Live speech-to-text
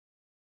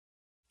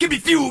Give me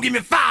fuel, give me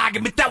fire,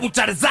 give me that which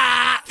I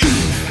desire.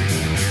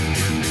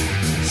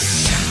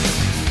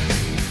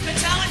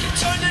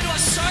 Metallica turned into a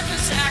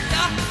circus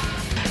actor.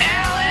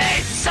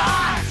 LA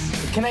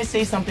sauce! Can I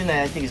say something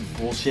that I think is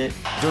bullshit?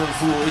 Doing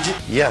Fool Agent?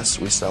 Yes,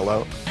 we sell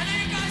out.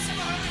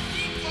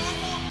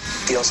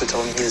 He also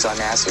told me he was on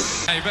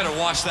acid. Hey, you better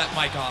wash that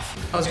mic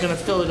off. I was gonna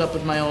fill it up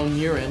with my own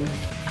urine.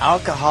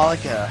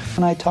 Alcoholica.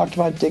 And I talked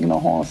about digging a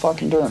hole in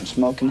fucking dirt and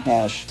smoking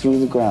hash through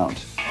the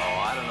ground. Oh,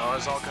 I don't know.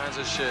 There's all kinds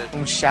of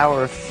shit.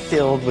 Shower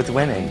filled with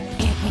women.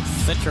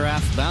 Sit your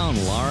ass down,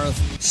 Lars.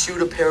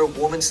 Shoot a pair of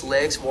woman's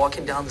legs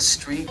walking down the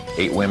street.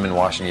 8 women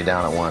washing you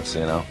down at once,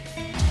 you know?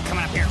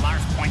 Coming up here,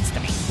 Lars points to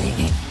me.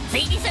 See,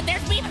 he said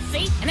there's Beavis,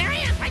 see? And there I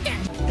am, right there.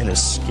 And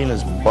his skin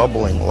is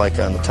bubbling like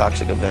on the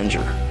Toxic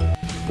Avenger.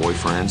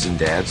 Boyfriends and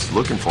dads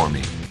looking for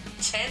me.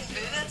 10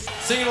 minutes?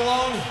 Singing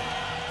along,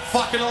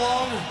 fucking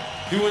along,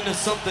 doing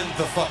something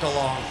the fuck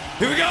along.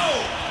 Here we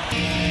go!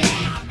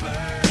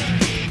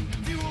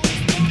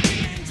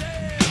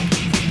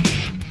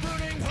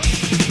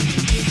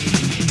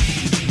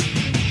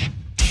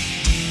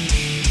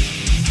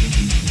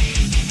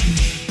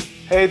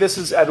 Hey, this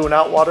is Edwin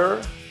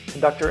Outwater,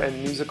 conductor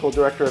and musical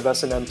director of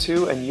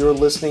S&M2, and you're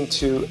listening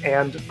to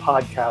And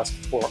Podcast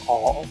for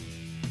All.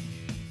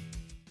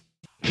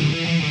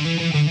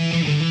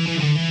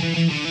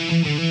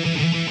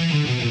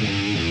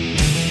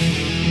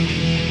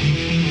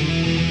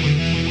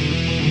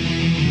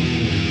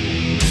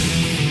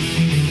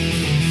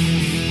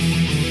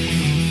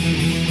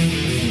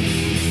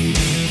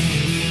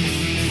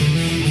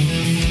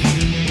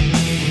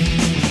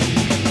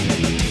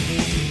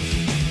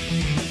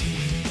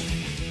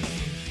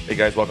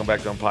 Hey guys, welcome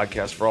back to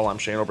Podcast for All. I'm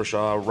Shane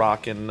Obershaw,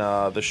 rocking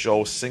the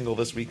show single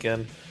this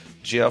weekend.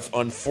 Jeff,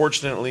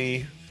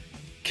 unfortunately,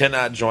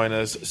 cannot join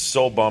us.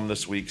 So bummed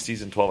this week.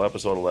 Season 12,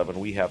 Episode 11.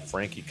 We have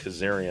Frankie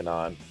Kazarian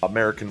on,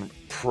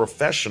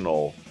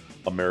 professional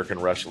American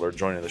wrestler,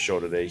 joining the show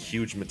today.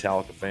 Huge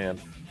Metallica fan,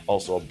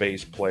 also a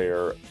bass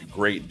player.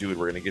 Great dude.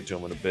 We're going to get to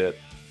him in a bit.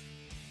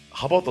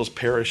 How about those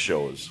Paris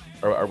shows?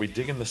 Are we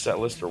digging the set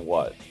list or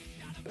what?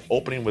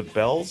 Opening with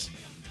bells?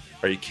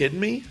 Are you kidding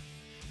me?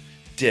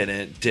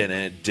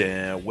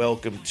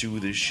 Welcome to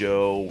the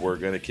show. We're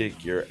gonna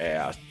kick your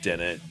ass.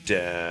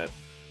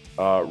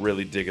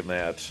 Really digging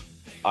that.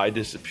 I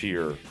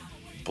Disappear.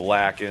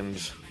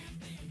 Blackened.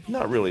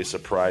 Not really a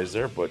surprise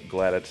there, but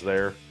glad it's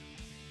there.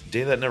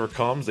 Day That Never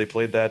Comes. They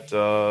played that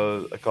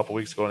a couple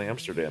weeks ago in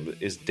Amsterdam.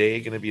 Is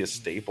Day gonna be a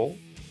staple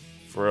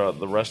for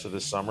the rest of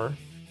this summer?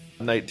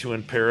 Night 2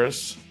 in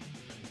Paris.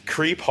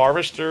 Creep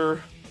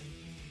Harvester.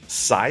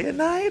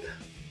 Cyanide?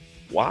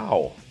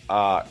 Wow.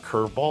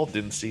 Curveball,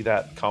 didn't see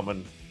that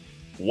coming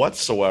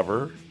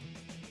whatsoever.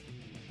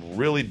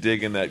 Really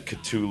digging that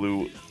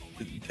Cthulhu.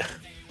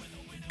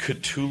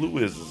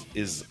 Cthulhu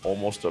is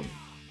almost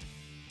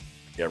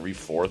every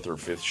fourth or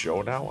fifth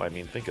show now. I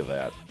mean, think of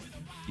that.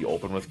 You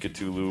open with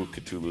Cthulhu.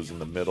 Cthulhu's in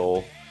the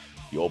middle.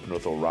 You open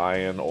with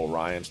Orion.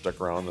 Orion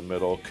stuck around in the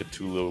middle.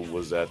 Cthulhu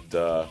was at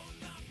the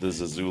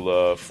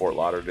Zazula Fort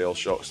Lauderdale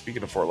show.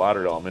 Speaking of Fort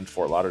Lauderdale, I'm in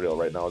Fort Lauderdale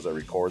right now as I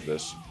record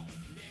this.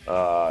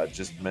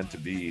 Just meant to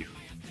be.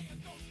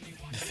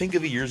 Think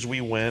of the years we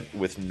went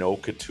with no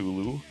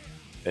Cthulhu,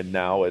 and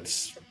now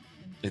it's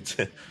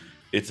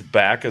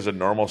back as a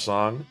normal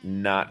song.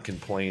 Not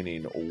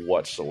complaining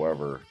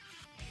whatsoever.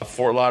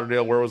 Fort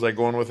Lauderdale, where was I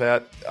going with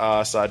that?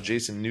 Saw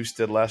Jason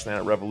Newsted last night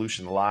at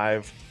Revolution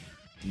Live.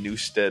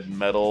 Newsted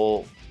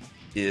Metal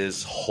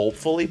is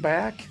hopefully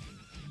back.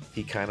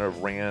 He kind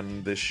of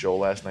ran this show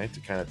last night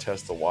to kind of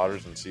test the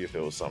waters and see if it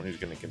was something he's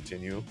going to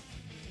continue,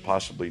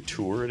 possibly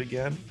tour it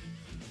again.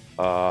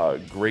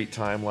 Great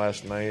time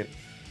last night.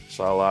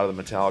 Saw a lot of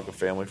the Metallica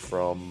family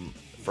from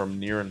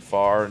near and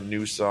far.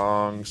 New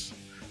songs,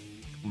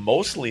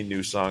 mostly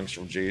new songs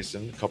from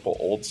Jason. A couple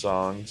old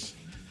songs,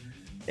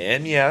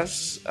 and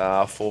yes,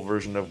 a full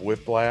version of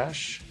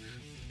Whiplash.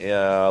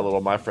 A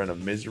little My Friend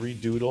of Misery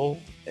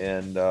Doodle,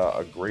 and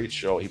a great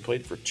show. He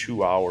played for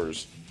 2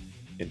 hours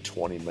in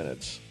 20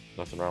 minutes.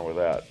 Nothing wrong with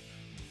that.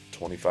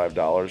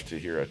 $25 to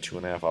hear a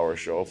 2.5 hour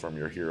show from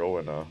your hero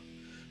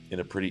in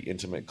a pretty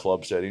intimate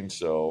club setting.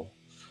 So,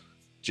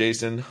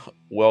 Jason,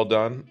 well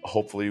done.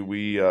 Hopefully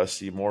we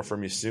see more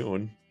from you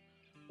soon.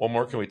 What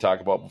more can we talk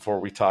about before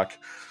we talk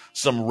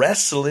some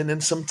wrestling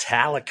and some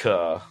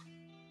Metallica?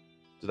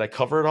 Did I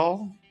cover it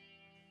all?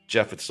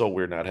 Jeff, it's so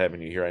weird not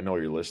having you here. I know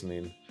you're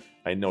listening.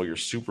 I know you're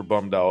super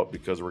bummed out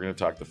because we're going to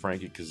talk to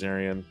Frankie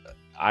Kazarian.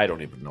 I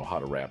don't even know how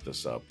to wrap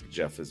this up.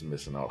 Jeff is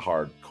missing out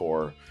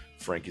hardcore.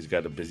 Frankie's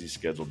got a busy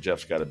schedule.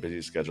 Jeff's got a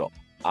busy schedule.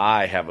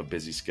 I have a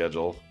busy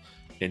schedule.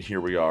 And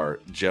here we are.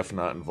 Jeff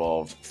not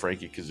involved.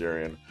 Frankie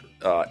Kazarian.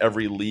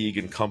 Every league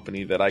and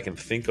company that I can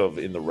think of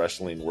in the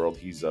wrestling world,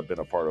 he's been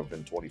a part of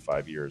in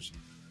 25 years.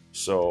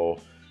 So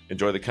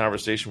enjoy the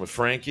conversation with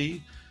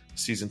Frankie,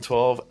 Season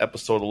 12,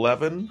 Episode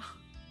 11.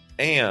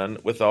 And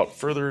without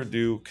further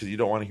ado, because you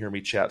don't want to hear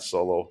me chat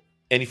solo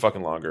any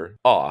fucking longer,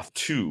 off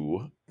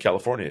to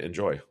California.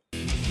 Enjoy.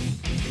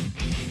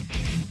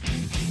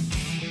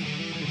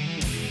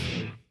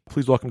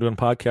 Please welcome to a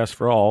podcast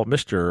for all,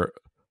 Mr.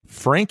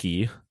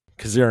 Frankie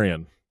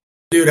Kazarian.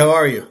 Dude, how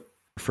are you?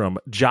 From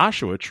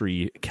Joshua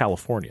Tree,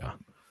 California.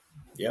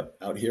 Yep,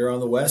 out here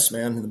on the west,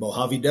 man, in the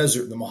Mojave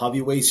Desert, the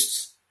Mojave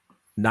Wastes.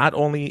 Not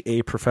only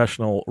a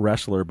professional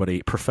wrestler, but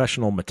a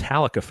professional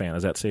Metallica fan.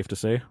 Is that safe to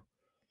say?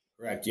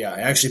 Correct, yeah. I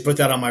actually put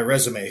that on my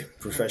resume,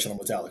 professional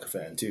Metallica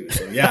fan, too.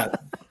 So, yeah,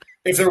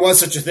 if there was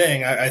such a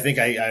thing, I think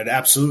I'd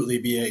absolutely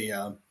be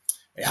a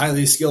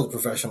highly skilled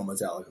professional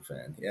Metallica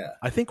fan, yeah.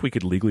 I think we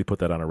could legally put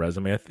that on a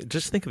resume.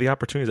 Just think of the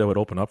opportunities that would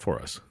open up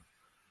for us.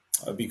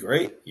 That'd be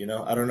great. You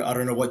know, I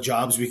don't know what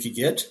jobs we could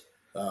get,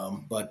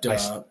 but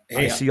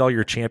I see all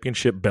your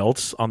championship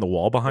belts on the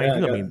wall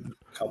behind you. I mean,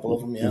 a couple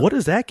of them. Yeah. What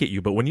does that get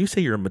you? But when you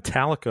say you're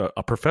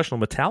a professional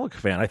Metallica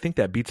fan, I think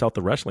that beats out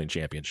the wrestling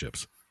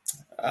championships.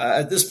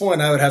 At this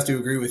point, I would have to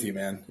agree with you,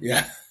 man.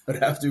 Yeah,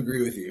 I'd have to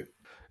agree with you.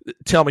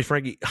 Tell me,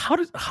 Frankie, how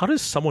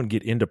does someone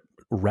get into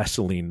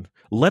wrestling,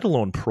 let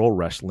alone pro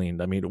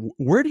wrestling? I mean,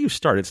 where do you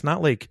start? It's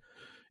not like,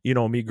 you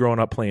know, me growing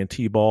up playing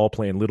t-ball,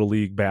 playing little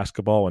league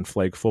basketball and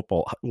flag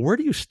football. Where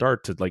do you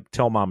start to like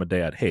tell mom and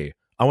dad, hey,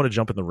 I want to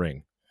jump in the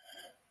ring?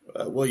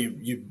 Well,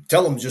 you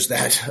tell them just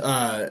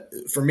that.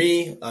 For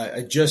me,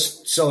 I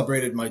just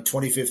celebrated my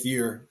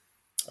 25th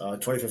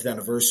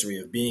anniversary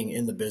of being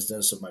in the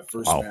business of my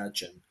first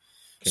match. And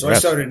so I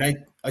started in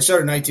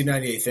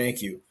 1998.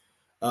 Thank you.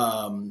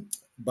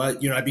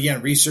 But, you know, I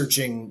began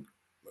researching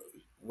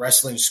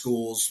wrestling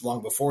schools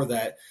long before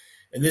that.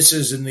 And this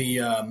is in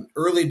the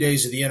early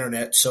days of the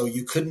internet. So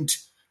you couldn't,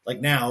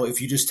 like now,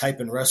 if you just type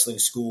in wrestling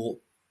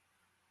school,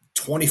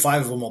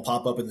 25 of them will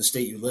pop up in the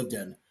state you lived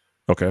in.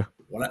 Okay.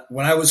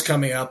 When I was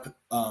coming up,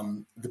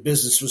 the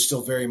business was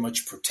still very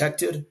much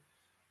protected.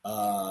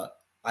 I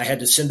had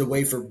to send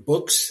away for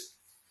books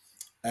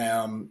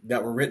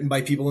that were written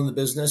by people in the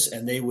business.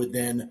 And they would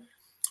then,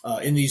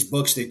 in these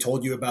books, they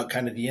told you about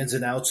kind of the ins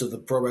and outs of the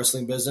pro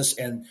wrestling business.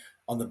 And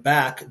on the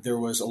back, there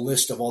was a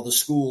list of all the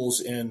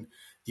schools in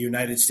the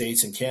United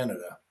States and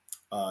Canada.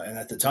 And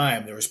at the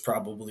time, there was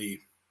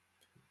probably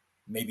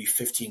maybe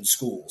 15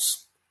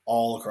 schools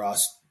all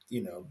across,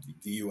 you know,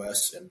 the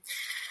U.S.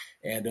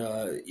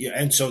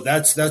 And so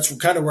that's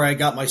kind of where I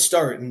got my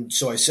start. And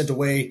so I sent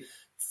away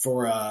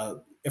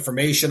for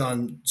information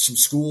on some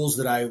schools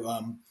that I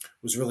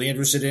was really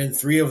interested in.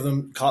 3 of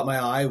them caught my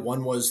eye.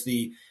 One was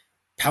the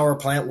Power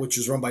Plant, which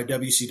was run by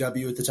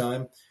WCW at the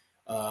time.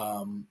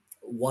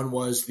 One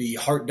was the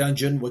Hart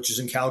Dungeon, which is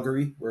in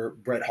Calgary, where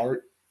Bret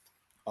Hart,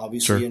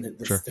 obviously, and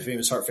the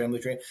famous Hart family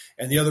train.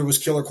 And the other was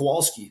Killer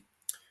Kowalski.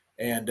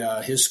 And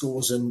his school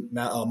was in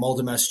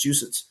Malden,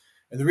 Massachusetts.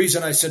 And the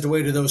reason I sent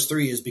away to those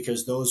 3 is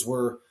because those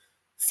were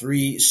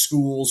 3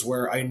 schools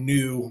where I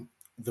knew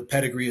the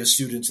pedigree of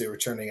students they were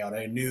turning out.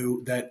 I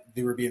knew that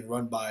they were being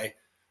run by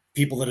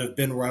people that have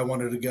been where I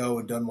wanted to go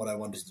and done what I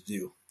wanted to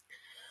do.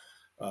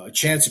 A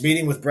chance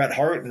meeting with Bret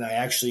Hart, and I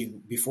actually,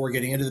 before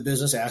getting into the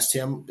business, asked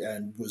him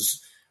and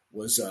was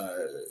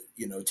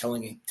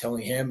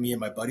telling him, me and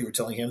my buddy were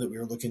telling him that we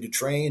were looking to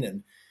train,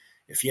 and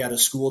if he had a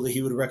school that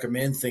he would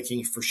recommend,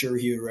 thinking for sure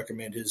he would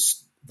recommend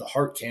the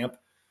Hart camp.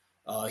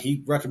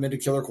 He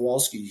recommended Killer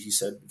Kowalski. He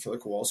said Killer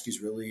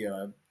Kowalski's really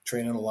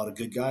training a lot of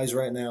good guys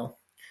right now.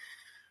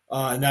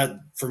 And that,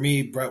 for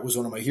me, Bret was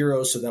one of my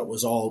heroes, so that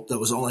was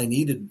all I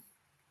needed.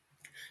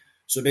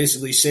 So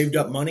basically saved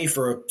up money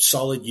for a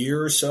solid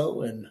year or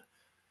so, and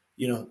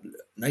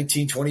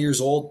 19, 20 years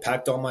old,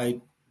 packed all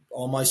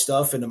my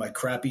stuff into my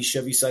crappy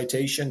Chevy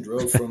Citation,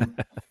 drove from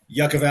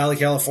Yucca Valley,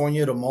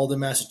 California to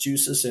Malden,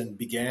 Massachusetts, and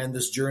began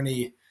this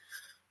journey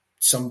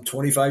some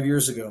 25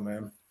 years ago,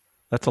 man.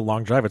 That's a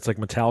long drive. It's like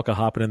Metallica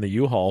hopping in the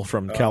U-Haul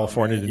from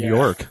California to New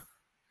York.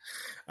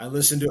 I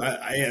listened to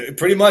I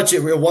pretty much it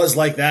was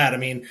like that. I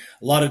mean,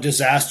 a lot of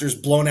disasters,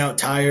 blown out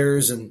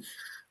tires, and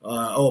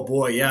oh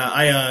boy, yeah.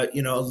 I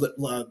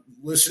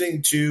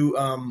listening to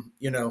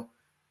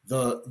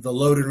the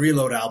Load and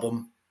Reload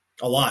album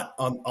a lot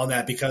on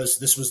that, because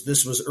this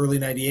was early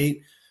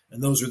 '98,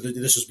 and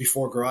this was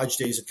before Garage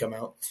Days had come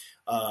out.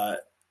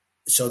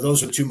 So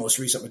those are the 2 most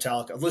recent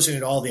Metallica. I've listened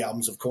to all the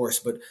albums, of course,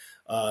 but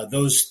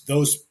those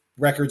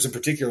records in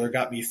particular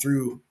got me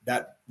through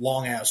that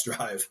long ass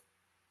drive.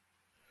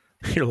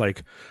 You're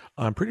like,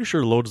 I'm pretty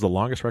sure Load's the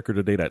longest record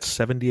to date at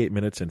 78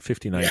 minutes and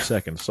 59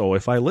 seconds. So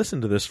if I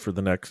listen to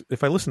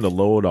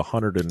Load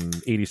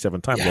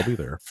 187 times, I'll be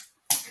there.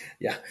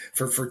 Yeah.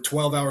 For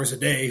 12 hours a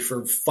day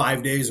for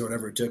 5 days or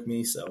whatever it took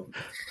me. So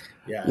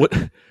yeah.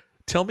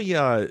 Tell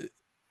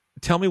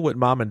me what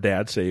mom and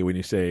dad say when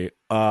you say,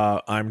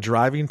 I'm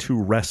driving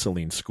to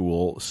wrestling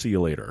school. See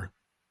you later.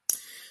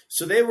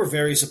 So they were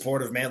very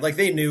supportive, man. Like,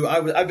 they knew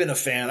I've been a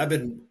fan.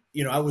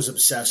 I was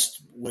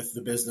obsessed with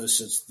the business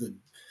since the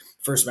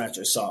first match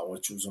I saw,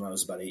 which was when I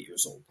was about 8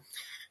 years old.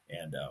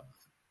 And,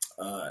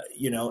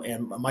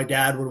 and my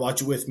dad would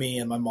watch it with me,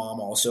 and my mom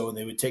also, and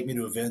they would take me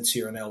to events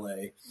here in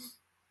LA.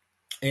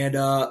 And,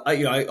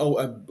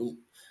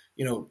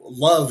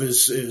 love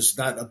is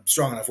not a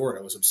strong enough word.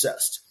 I was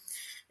obsessed.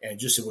 And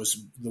it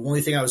was the only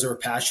thing I was ever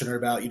passionate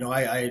about.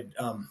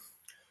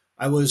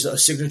 I was a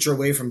signature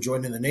away from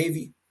joining the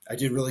Navy. I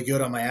did really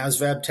good on my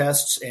ASVAB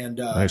tests, and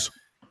nice.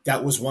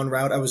 that was one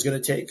route I was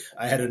going to take.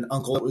 I had an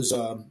uncle that was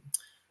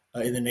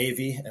in the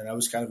Navy, and I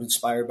was kind of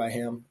inspired by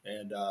him.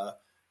 And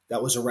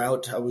that was a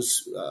route I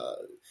was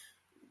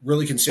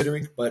really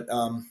considering. But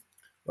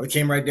when it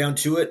came right down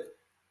to it,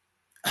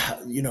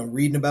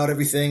 reading about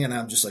everything, and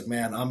I'm just like,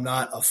 man, I'm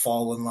not a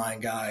fall in line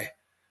guy.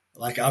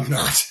 Like I'm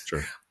not,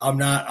 Sure. I'm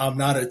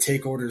not a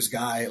take orders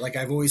guy. Like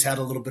I've always had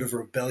a little bit of a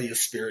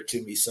rebellious spirit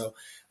to me. So I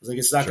was like,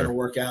 it's not going to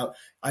work out.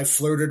 I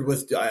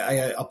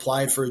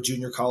applied for a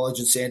junior college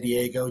in San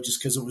Diego just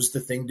because it was the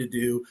thing to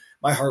do.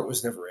 My heart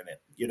was never in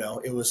it.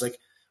 It was like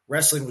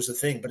wrestling was the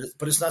thing,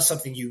 but it's not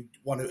something you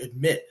want to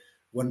admit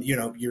when,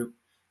 you're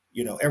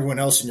everyone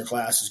else in your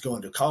class is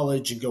going to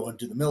college and going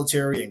to the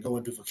military and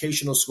going to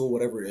vocational school,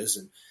 whatever it is.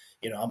 And,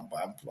 I'm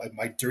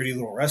my dirty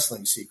little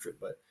wrestling secret.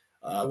 But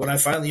when I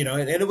finally,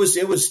 and it was,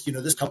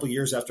 this couple of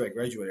years after I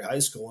graduated high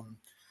school, and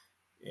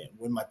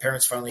when my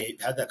parents finally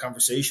had that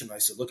conversation, I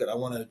said, look, I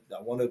want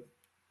to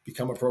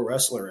become a pro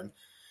wrestler. And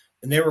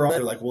they were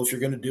all like, well, if you're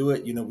going to do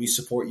it, we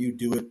support you,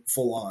 do it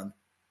full on.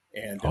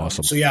 And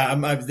awesome. So yeah,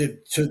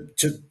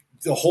 to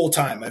the whole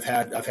time I've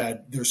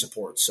had their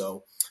support.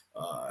 So,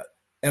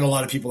 and a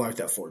lot of people aren't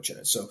that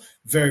fortunate. So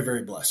very,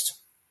 very blessed.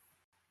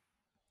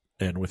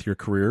 And with your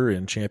career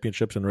in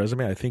championships and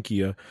resume, I think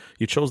you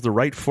chose the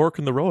right fork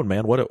in the road,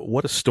 man.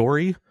 What a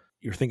story.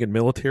 You're thinking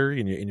military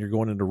and you're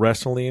going into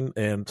wrestling,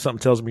 and something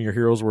tells me your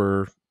heroes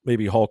were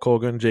maybe Hulk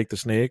Hogan, Jake the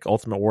Snake,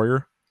 Ultimate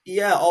Warrior.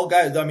 Yeah, all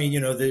guys. I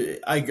mean,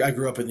 I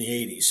grew up in the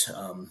 80s.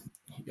 I'm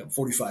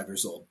 45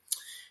 years old.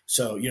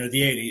 So, the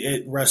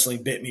 80s,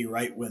 wrestling bit me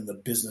right when the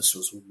business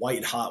was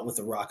white hot with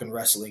the Rock and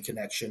Wrestling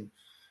connection.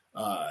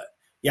 All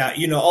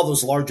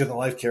those larger than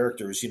life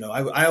characters,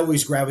 I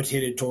always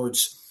gravitated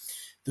towards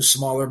the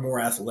smaller, more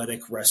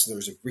athletic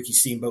wrestlers like Ricky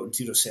Steamboat and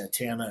Tito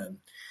Santana and,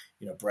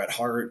 Bret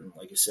Hart. And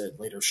like I said,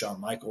 later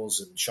Shawn Michaels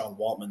and Sean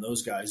Waltman,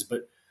 those guys,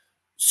 but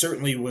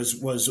certainly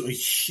was a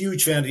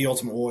huge fan of the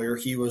Ultimate Warrior.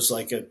 He was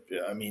like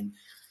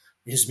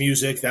his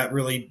music that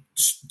really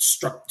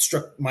struck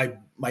my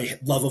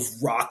love of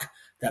rock,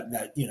 that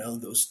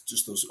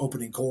those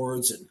opening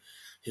chords and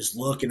his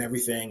look and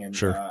everything. And,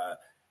 sure.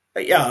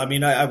 I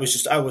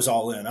was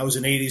all in. I was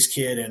an 80s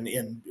kid,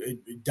 and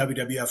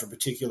WWF in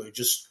particular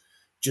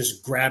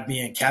just grabbed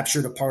me and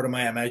captured a part of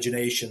my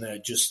imagination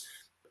that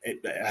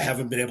I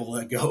haven't been able to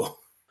let go.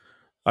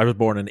 I was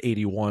born in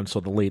 81, so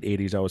the late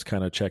 80s, I was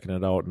kind of checking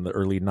it out in the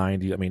early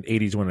 90s. I mean,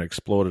 80s when it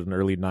exploded, in the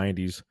early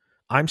 90s.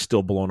 I'm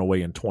still blown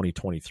away in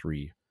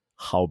 2023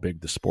 how big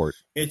the sport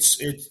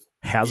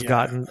has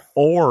gotten,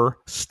 or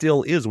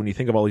still is when you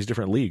think of all these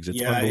different leagues.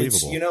 It's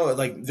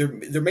unbelievable.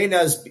 There may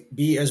not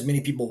be as many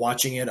people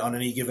watching it on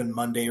any given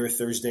Monday or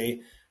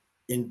Thursday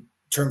in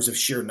terms of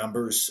sheer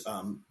numbers.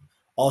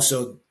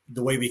 Also,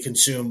 the way we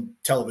consume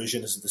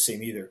television isn't the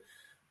same either.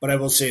 But I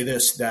will say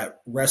this,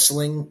 that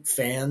wrestling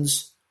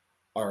fans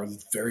are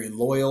very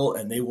loyal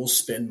and they will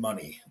spend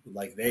money.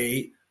 Like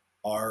they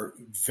are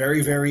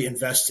very, very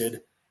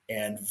invested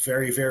and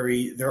very,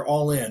 very, they're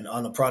all in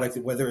on the product,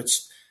 whether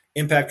it's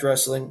Impact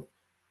Wrestling,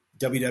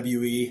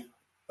 WWE,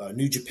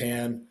 New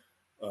Japan,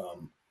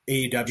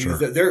 AEW, sure.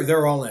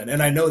 They're all in.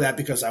 And I know that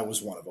because I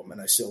was one of them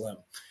and I still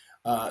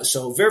am.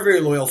 So very, very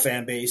loyal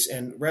fan base,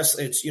 and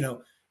wrestling,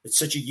 it's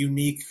such a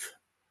unique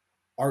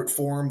art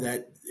form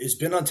that has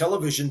been on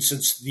television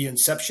since the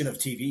inception of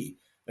TV.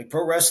 Like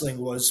pro wrestling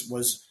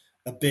was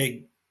a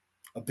big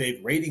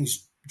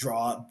ratings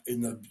draw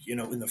in the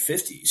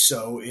 50s.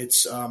 So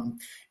it's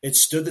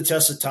stood the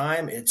test of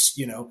time. It's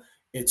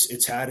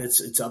had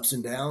its ups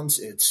and downs.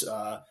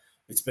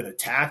 It's been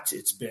attacked.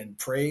 It's been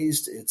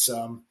praised. It's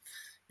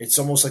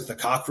almost like the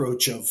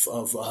cockroach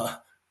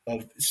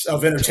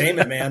of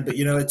entertainment, man.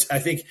 But I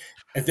think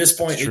at this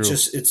point,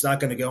 it's not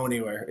going to go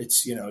anywhere.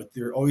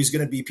 There are always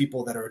going to be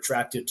people that are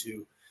attracted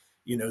to,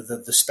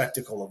 the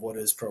spectacle of what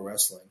is pro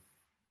wrestling.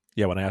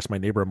 Yeah, when I asked my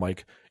neighbor, I'm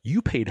like,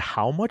 you paid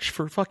how much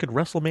for fucking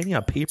WrestleMania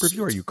on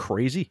pay-per-view? Are you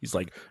crazy? He's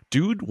like,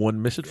 dude,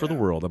 wouldn't miss it for the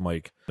world. I'm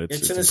like,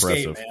 it's an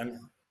impressive. Escape, man.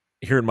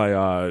 Hearing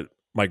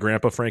my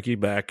grandpa Frankie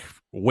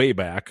way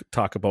back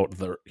talk about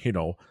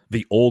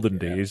the olden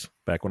days,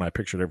 back when I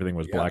pictured everything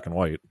was black and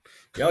white.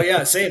 Oh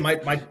yeah, same.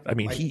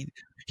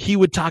 He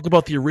would talk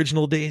about the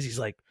original days. He's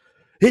like,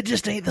 it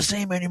just ain't the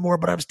same anymore,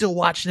 but I'm still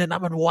watching it, and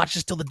I'm going to watch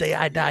this till the day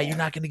I die. You're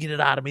not going to get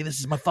it out of me. This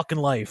is my fucking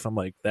life. I'm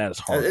like, that is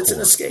hardcore. It's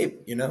an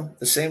escape,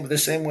 the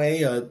same way,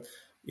 The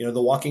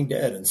Walking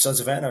Dead and Sons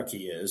of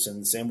Anarchy is,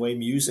 and the same way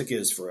music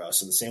is for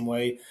us, and the same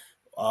way,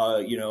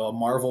 a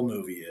Marvel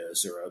movie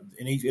is, or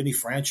any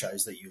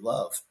franchise that you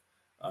love.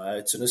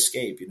 It's an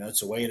escape,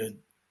 it's a way to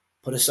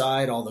put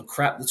aside all the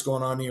crap that's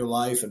going on in your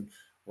life and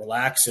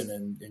relax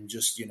and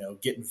just,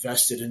 get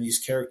invested in these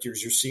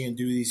characters you're seeing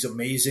do these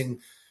amazing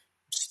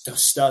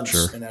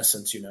stunts, in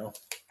essence,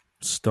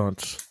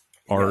 stunts,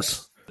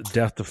 art,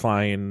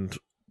 death-defying,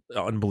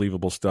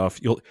 unbelievable stuff.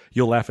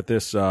 You'll laugh at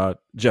this.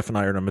 Jeff and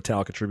I are in a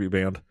Metallica tribute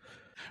band.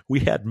 We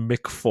had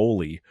Mick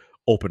Foley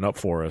open up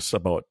for us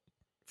about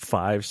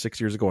 5-6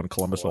 years ago in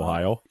Columbus,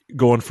 Ohio,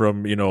 going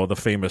from the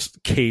famous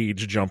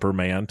cage jumper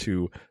man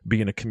to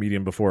being a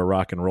comedian before a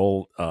rock and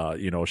roll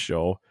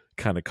show.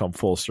 kind of come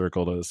full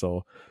circle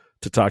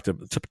to talk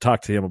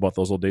to him about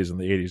those old days in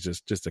the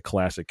 80s. Just a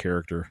classic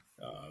character.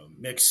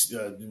 Mick's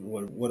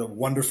what a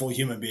wonderful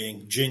human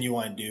being,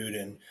 genuine dude,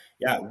 and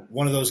yeah,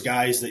 one of those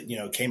guys that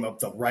came up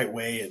the right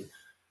way and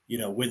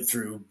went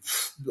through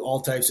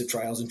all types of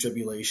trials and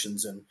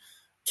tribulations and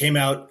came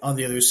out on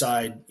the other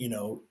side,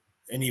 an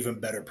even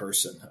better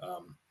person.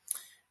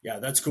 Yeah,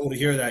 that's cool to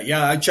hear that.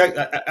 Yeah, I checked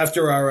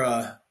after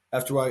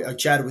I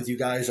chatted with you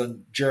guys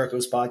on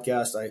Jericho's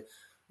podcast. I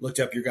looked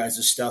up your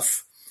guys'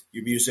 stuff,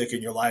 your music,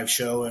 and your live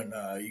show, and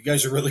you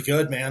guys are really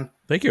good, man.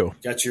 Thank you.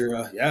 Got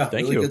your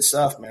really good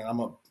stuff, man.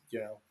 I'm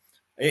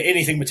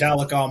anything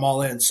Metallica, I'm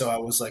all in. So I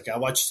was like, I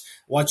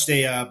watched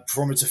a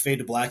performance of Fade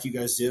to Black you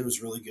guys did. It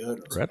was really good.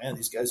 I was like, man,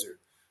 these guys are,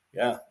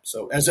 yeah.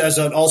 So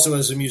also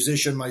as a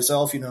musician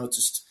myself,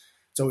 it's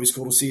always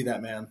cool to see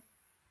that, man.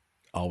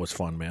 Always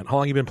fun, man. How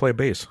long you been playing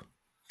bass?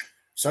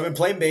 So I've been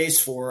playing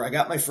bass I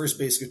got my first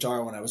bass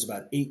guitar when I was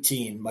about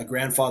 18. My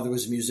grandfather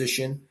was a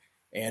musician,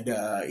 and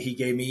he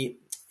gave me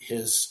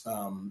his,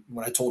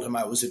 when I told him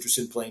I was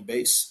interested in playing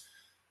bass,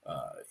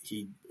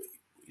 he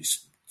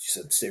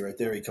said, stay right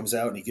there. He comes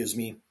out and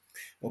he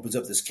opens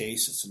up this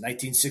case. It's a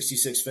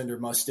 1966 Fender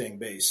Mustang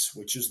bass,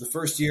 which is the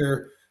first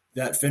year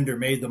that Fender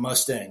made the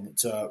Mustang.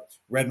 It's a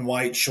red and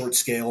white short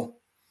scale.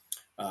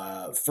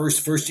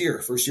 First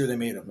year they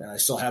made them. And I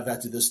still have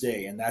that to this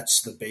day. And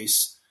that's the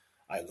bass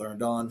I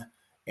learned on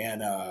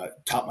and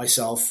taught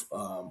myself,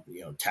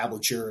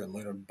 tablature and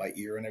learned by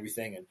ear and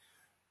everything.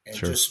 And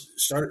sure. Just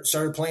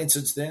started playing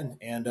since then.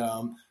 And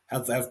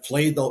have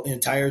played the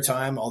entire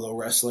time, although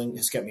wrestling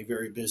has kept me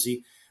very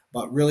busy.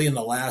 But really in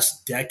the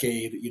last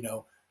decade,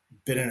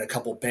 been in a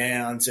couple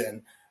bands,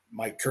 and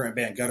my current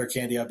band Gutter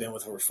Candy I've been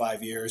with for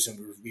 5 years, and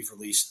we've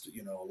released,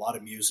 a lot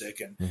of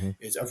music, and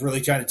I've really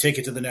trying to take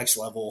it to the next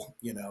level,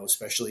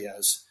 especially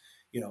as,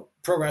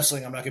 pro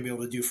wrestling I'm not going to be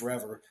able to do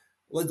forever.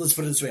 Let's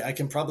put it this way. I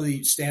can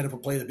probably stand up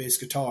and play the bass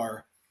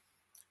guitar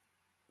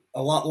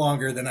a lot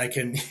longer than I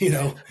can,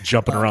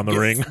 jumping around the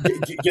ring,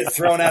 get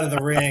thrown out of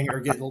the ring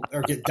or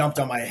get dumped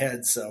on my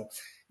head. So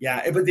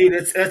yeah, but dude,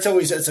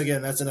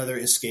 that's another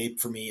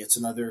escape for me. It's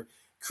another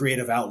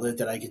creative outlet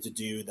that I get to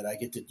do, that I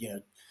get to,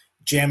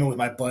 jamming with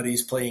my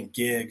buddies, playing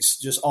gigs,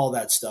 just all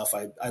that stuff.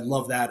 I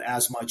love that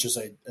as much as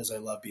I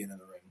love being in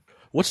the ring.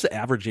 What's the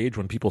average age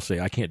when people say,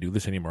 I can't do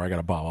this anymore, I got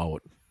to bow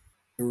out?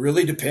 It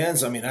really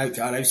depends. I mean,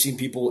 I've seen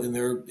people in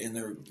their,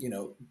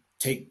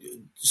 take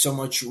so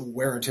much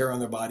wear and tear on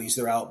their bodies.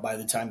 They're out by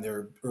the time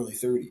they're early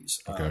 30s.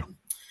 Okay.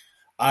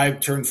 I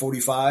turned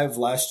 45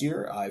 last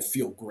year. I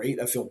feel great.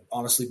 I feel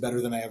honestly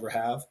better than I ever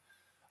have.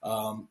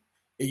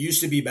 It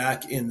used to be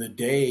back in the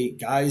day,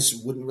 guys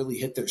wouldn't really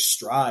hit their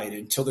stride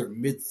until their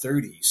mid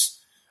 30s.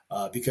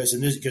 Because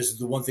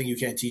the one thing you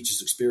can't teach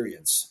is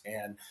experience.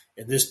 And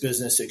in this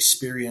business,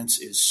 experience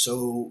is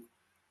so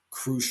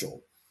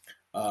crucial.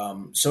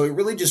 So it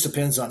really just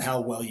depends on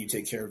how well you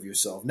take care of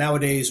yourself.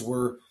 Nowadays,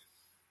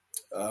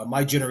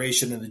 my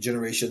generation and the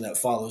generation that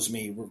follows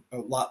me, we're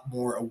a lot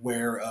more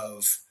aware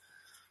of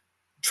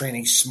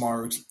training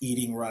smart,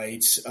 eating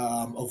right,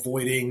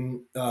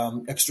 avoiding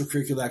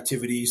extracurricular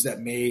activities that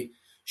may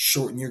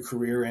shorten your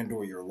career and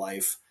or your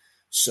life.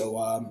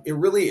 So it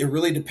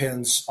really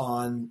depends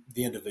on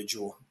the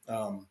individual.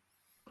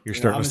 You're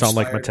starting to sound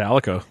like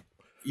Metallica.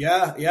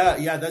 Yeah.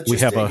 That's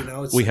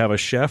just we have a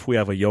chef, we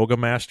have a yoga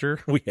master,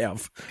 we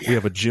have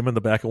a gym in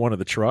the back of one of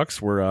the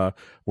trucks. We're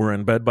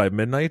in bed by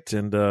midnight,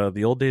 and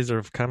the old days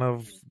have kind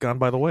of gone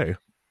by the way.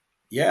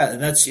 Yeah,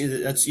 and that's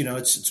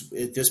it's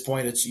at this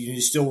point it's you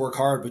still work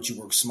hard, but you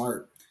work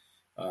smart.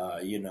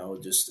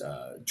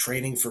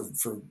 Training for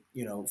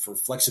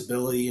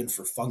flexibility and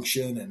for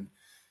function, and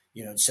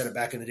instead of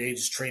back in the day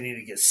just training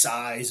to get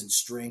size and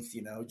strength,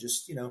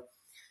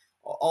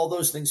 all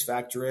those things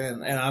factor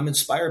in. And I'm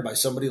inspired by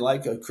somebody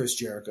like Chris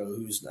Jericho,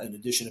 who's, in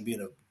addition to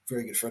being a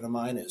very good friend of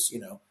mine, is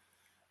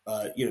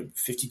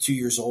 52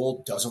 years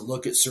old, doesn't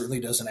look it, certainly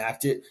doesn't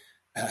act it,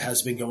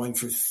 has been going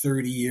for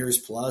 30 years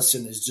plus,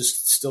 and is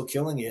just still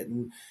killing it.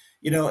 And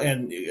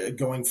and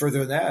going further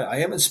than that, I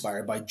am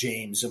inspired by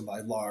James and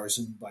by Lars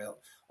and by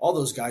all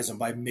those guys, and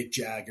by Mick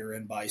Jagger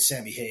and by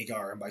Sammy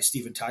Hagar and by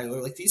Steven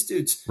Tyler. Like, these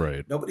dudes,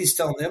 right? Nobody's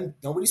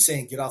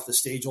saying get off the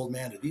stage, old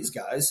man, to these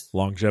guys.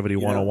 Longevity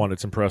 101.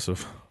 It's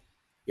impressive.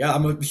 Yeah,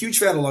 I'm a huge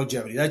fan of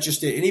longevity. That's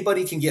just it.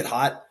 Anybody can get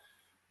hot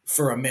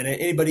for a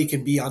minute. Anybody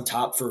can be on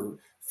top for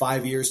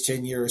 5 years,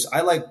 10 years.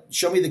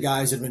 Show me the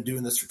guys that have been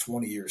doing this for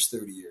 20 years,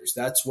 30 years.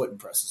 That's what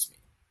impresses me.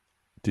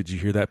 Did you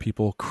hear that,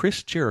 people?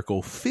 Chris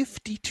Jericho,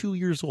 52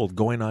 years old,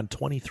 going on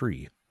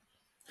 23.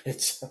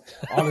 It's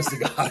honest to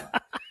God.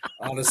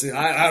 Honestly,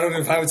 I don't know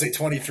if I would say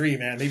 23,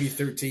 man.Maybe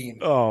 13.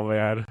 Oh,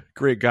 man.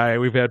 Great guy.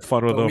 We've had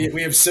fun with him.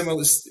 We have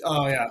similar.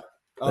 Oh,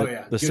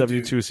 yeah. The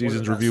 72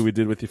 seasons review we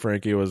did with you,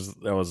 Frankie, was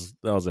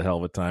a hell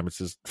of a time. It's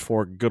just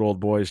four good old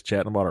boys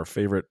chatting about our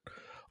favorite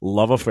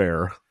love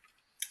affair.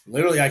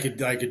 Literally, I could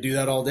do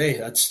that all day.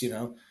 That's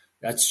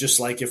just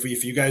like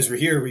if you guys were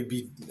here, we'd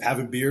be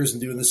having beers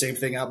and doing the same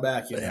thing out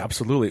back.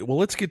 Absolutely. Well,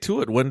 let's get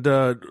to it. When in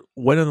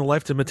the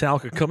life did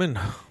Metallica come in?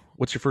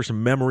 What's your first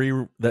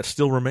memory that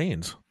still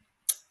remains?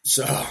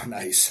 So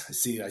nice. I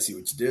see what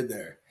you did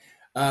there.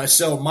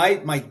 So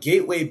my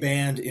gateway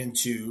band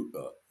into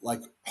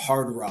like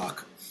hard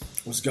rock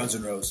was Guns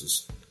N'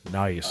 Roses.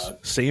 Nice.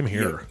 Same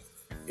here.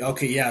 Yeah.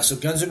 Okay, yeah. So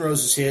Guns N'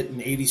 Roses hit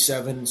in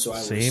 '87. So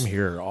Same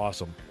here.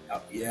 Awesome.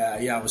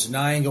 Yeah. I was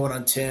 9 going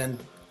on 10,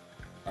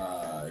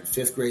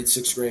 5th grade,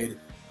 6th grade,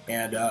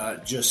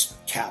 and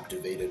just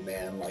captivated,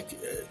 man. Like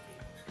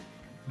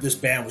this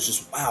band was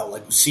just wow.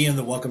 Like seeing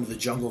the Welcome to the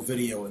Jungle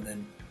video, and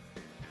then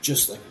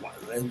just like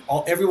and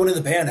everyone in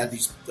the band had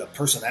these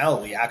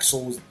personality.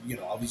 Axl was,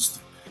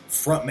 obviously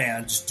front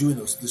man, just doing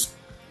this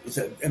with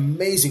an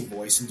amazing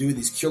voice and doing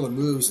these killer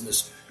moves, and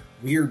this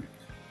weird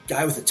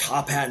guy with a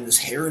top hat and this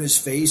hair in his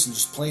face and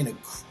just playing an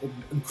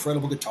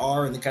incredible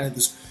guitar, and then kind of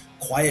this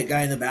quiet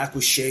guy in the back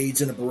with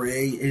shades and a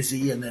beret,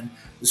 Izzy, and then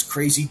this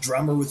crazy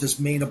drummer with this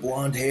mane of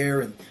blonde hair,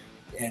 and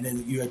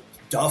then you had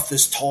Duff,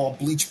 this tall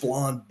bleach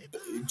blonde,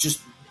 just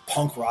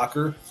punk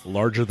rocker,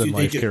 larger than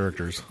life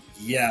characters.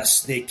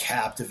 Yes, they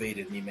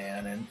captivated me,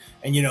 man,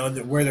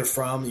 and where they're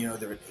from,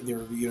 they're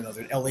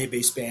an LA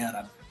based band.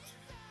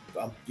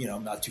 I'm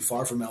not too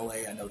far from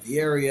LA. I know the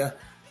area.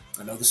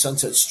 I know the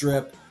Sunset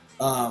Strip.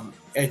 And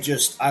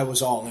just, I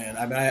was all in.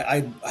 I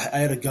mean, I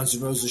had a Guns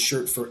N' Roses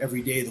shirt for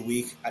every day of the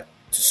week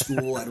to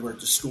school. I'd wear it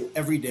to school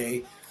every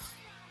day.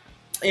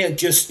 And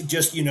just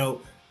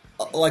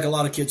like a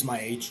lot of kids my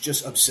age,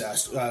 just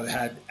obsessed.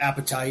 Had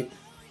Appetite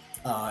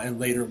and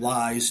later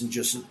Lies, and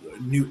just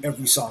knew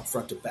every song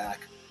front to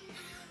back.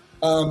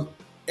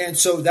 And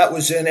so that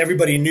was in,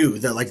 everybody knew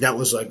that, that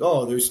was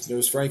oh,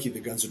 there's Frankie, the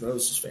Guns N'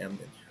 Roses fan.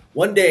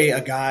 One day,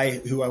 a guy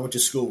who I went to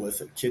school with,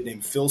 a kid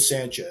named Phil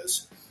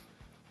Sanchez,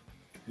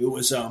 who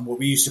was what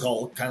we used to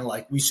call them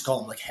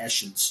like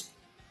Hessians,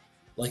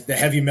 like the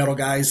heavy metal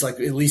guys. Like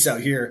at least out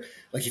here,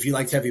 like if you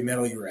liked heavy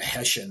metal, you were a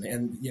Hessian,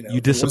 and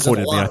you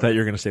disappointed me. I thought you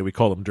were going to say we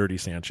call him Dirty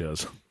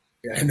Sanchez.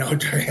 Yeah, no,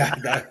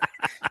 that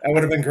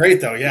would have been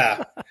great though.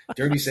 Yeah,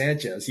 Dirty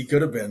Sanchez, he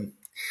could have been.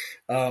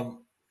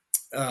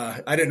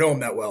 I didn't know him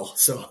that well,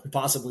 so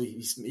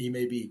possibly he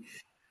may be.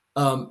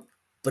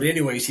 But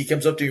anyways, he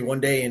comes up to me one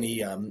day, and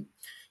he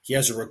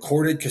has a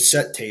recorded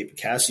cassette tape,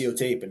 Casio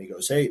tape, and he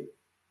goes, "Hey,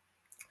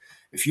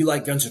 if you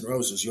like Guns N'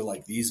 Roses, you'll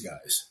like these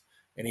guys."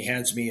 And he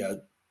hands me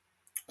a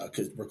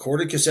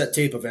recorded cassette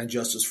tape of "And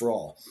Justice for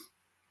All."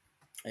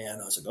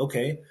 And I was like,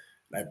 okay.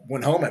 And I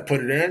went home, I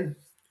put it in,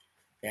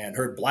 and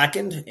heard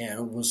Blackened,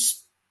 and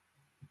was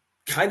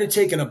kind of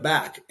taken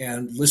aback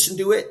and listened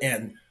to it.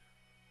 And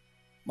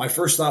my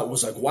first thought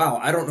was like, wow,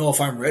 I don't know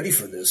if I'm ready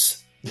for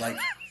this. Like,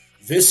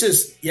 this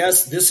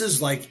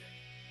is like,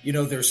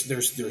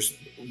 there's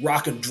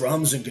rock and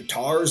drums and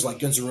guitars like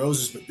Guns N'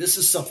 Roses, but this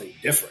is something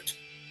different.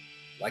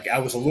 Like I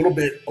was a little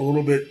bit,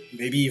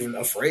 maybe even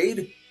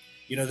afraid,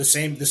 the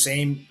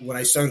same when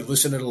I started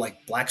listening to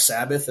like Black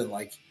Sabbath and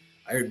like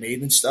Iron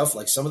Maiden and stuff,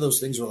 like some of those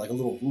things were like a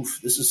little, oof,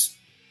 this is,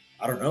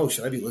 I don't know.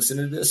 Should I be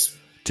listening to this?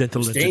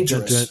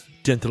 Dangerous.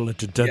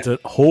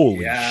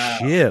 Holy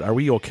shit. Are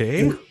we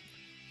okay?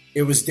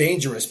 It was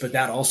dangerous, but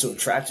that also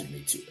attracted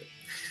me to it.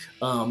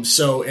 And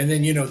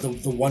then,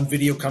 the one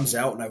video comes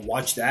out and I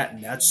watch that,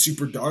 and that's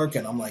super dark.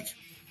 And I'm like,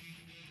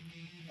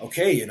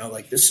 okay,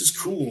 this is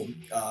cool.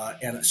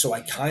 And so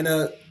I kind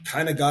of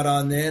got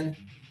on then,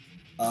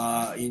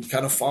 and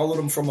kind of followed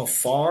them from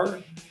afar,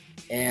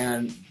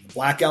 and the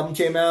Black Album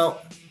came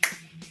out,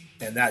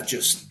 and that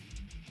just,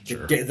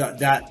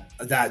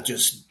 that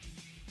just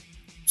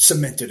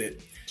cemented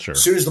it. Sure.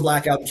 As soon as the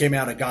Black Album came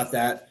out, I got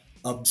that,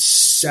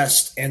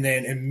 obsessed, and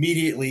then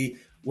immediately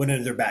went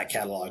into their back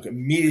catalog,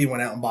 immediately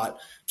went out and bought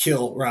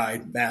Kill,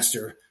 Ride,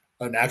 Master,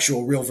 an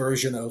actual real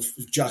version of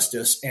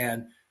Justice,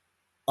 and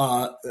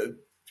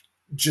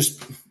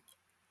just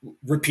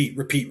repeat.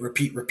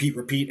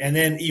 And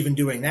then even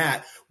doing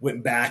that,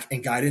 went back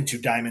and got into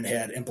Diamond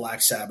Head and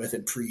Black Sabbath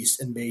and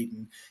Priest and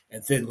Maiden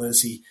and Thin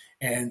Lizzy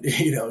and,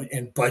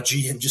 and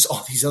Budgie and just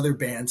all these other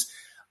bands.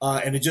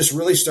 And it just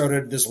really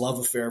started this love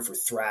affair for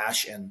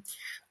thrash. And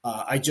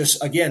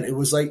it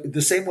was like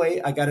the same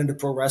way I got into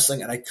pro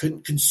wrestling, and I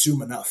couldn't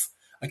consume enough.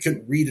 I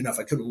couldn't read enough.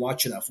 I couldn't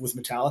watch enough. With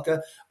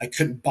Metallica, I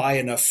couldn't buy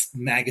enough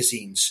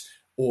magazines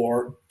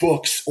or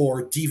books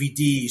or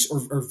DVDs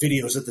or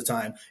videos at the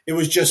time. It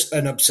was just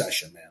an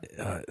obsession,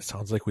 man. It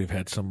sounds like we've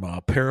had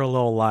some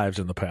parallel lives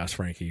in the past,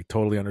 Frankie.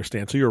 Totally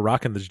understand. So you were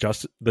rocking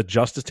the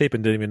Justice tape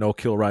and didn't even know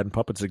Kill, Ride, and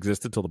Puppets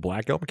existed till the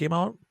Black Album came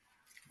out?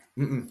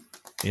 Mm-mm.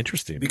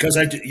 Interesting. Because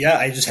I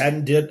just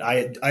hadn't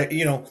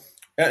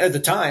at the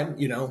time,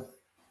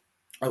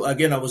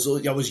 again, I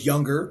was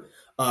younger,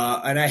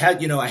 and I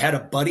had a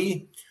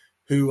buddy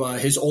who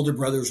his older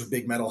brothers were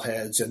big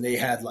metalheads, and they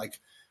had like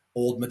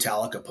old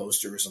Metallica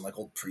posters and like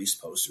old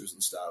Priest posters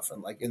and stuff,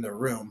 and like in their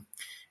room.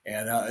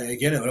 And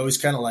again, it always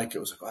kind of like, it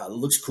was like, wow, it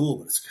looks cool,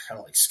 but it's kind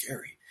of like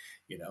scary,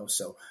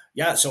 So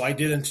yeah, so I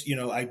didn't,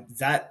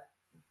 that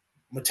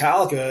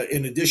Metallica,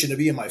 in addition to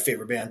being my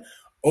favorite band,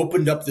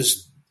 opened up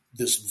this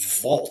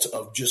vault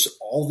of just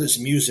all this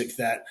music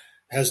that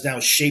has now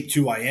shaped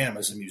who I am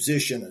as a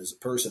musician, as a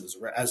person,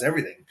 as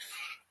everything.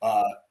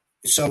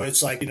 So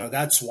it's like,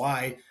 that's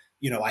why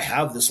I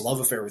have this love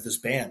affair with this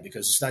band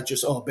because it's not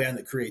just, a band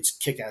that creates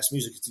kick-ass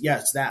music.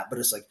 It's that, but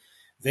it's like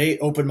they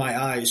open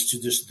my eyes to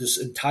this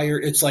entire,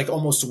 it's like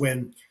almost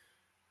when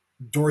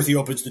Dorothy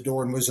opens the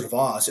door in Wizard of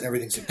Oz and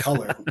everything's in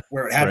color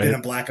where it had been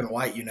in black and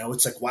white,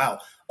 it's like, wow,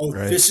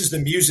 this is the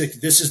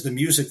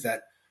music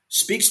that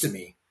speaks to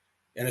me.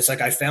 And it's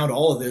like I found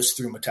all of this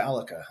through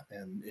Metallica,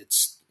 and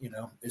it's,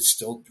 it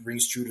still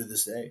rings true to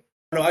this day.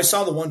 I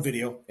saw the one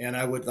video, and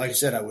I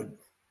always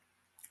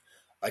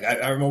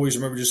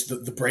remember just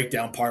the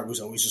breakdown part was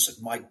always just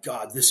like, my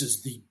God, this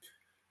is the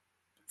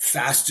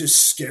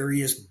fastest,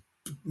 scariest,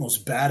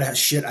 most badass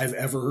shit I've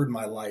ever heard in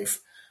my life.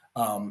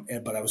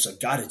 But I was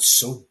like, God, it's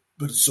so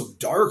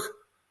dark.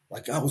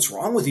 Like, God, what's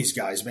wrong with these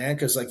guys, man?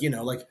 Because it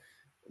was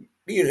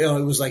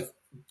like,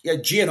 yeah,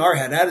 GNR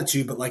had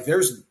attitude, but like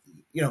there's,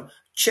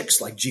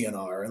 chicks like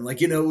GNR, and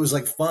like, it was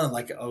like fun.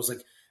 Like I was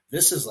like,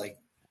 this is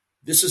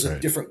a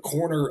different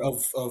corner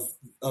of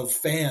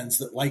fans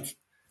that like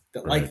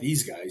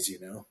these guys,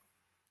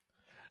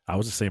 I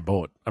was the same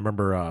boat. I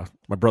remember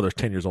my brother's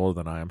 10 years older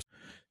than I am.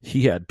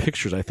 He had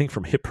pictures, I think,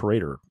 from Hit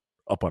Parader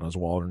up on his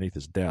wall underneath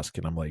his desk.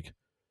 And I'm like,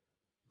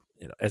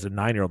 as a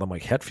 9-year-old, I'm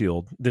like,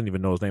 Hetfield, didn't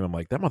even know his name. I'm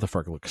like, that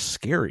motherfucker looks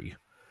scary.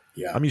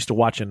 Yeah. I'm used to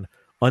watching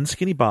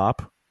Unskinny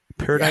Bop,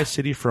 Paradise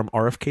City from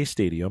RFK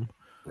Stadium.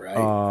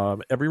 Right.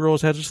 Every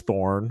Rose Has Its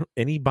Thorn,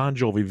 any Bon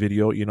Jovi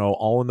video,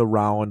 all in the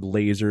round,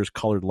 lasers,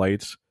 colored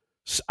lights.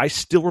 I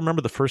still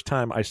remember the first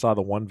time I saw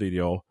the one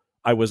video,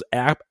 I was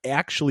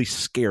actually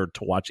scared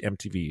to watch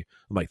MTV.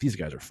 I'm like, these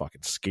guys are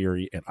fucking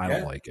scary, and I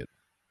don't like it.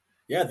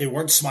 Yeah, they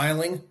weren't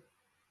smiling.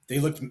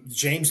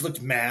 James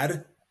looked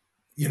mad,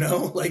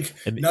 like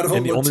none of them.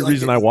 And the only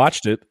reason I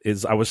watched it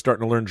is I was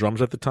starting to learn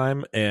drums at the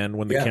time, and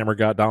when the camera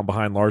got down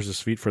behind Lars's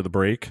feet for the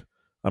break,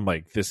 I'm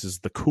like, this is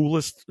the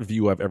coolest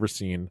view I've ever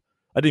seen.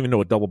 I didn't even know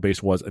what double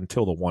bass was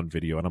until the one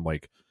video, and I'm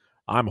like,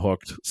 I'm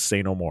hooked.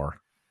 Say no more.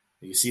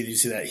 You see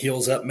that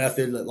heels up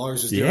method that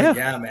Lars is doing?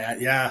 Yeah,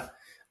 man. Yeah.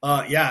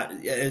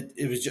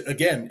 It was just,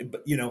 again,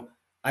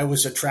 I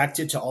was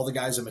attracted to all the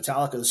guys in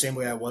Metallica the same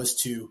way I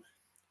was to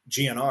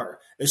GNR,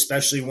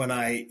 especially when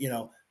I,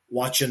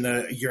 watching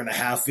the 1.5 year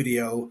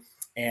video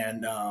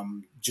and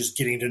just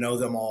getting to know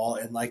them all.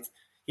 And like,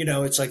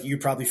 it's like, you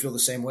probably feel the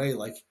same way.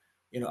 Like,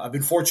 I've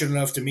been fortunate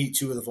enough to meet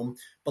 2 of them,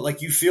 but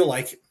like,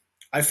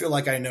 I feel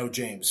like I know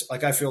James.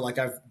 Like, I feel like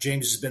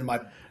James has been my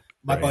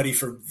buddy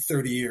for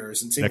 30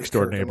 years. And next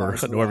door neighbor.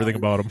 I know everything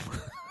about him.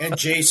 And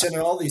Jason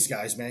and all these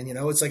guys, man,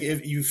 it's like,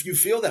 if you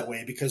feel that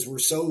way because we're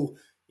so,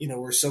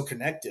 we're so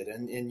connected,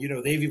 and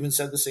they've even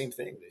said the same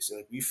thing. They said,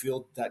 like, we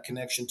feel that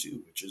connection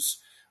too,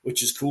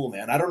 which is cool,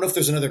 man. I don't know if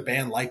there's another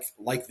band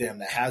like them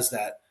that has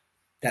that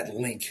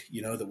link,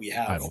 that we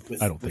have. I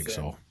don't think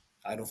so.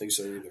 I don't think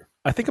so either.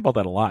 I think about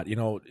that a lot.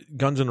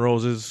 Guns N'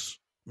 Roses,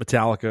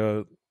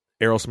 Metallica,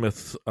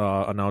 Aerosmith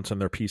announcing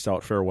their Peace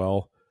Out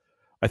Farewell.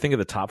 I think of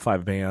the top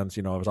 5 bands.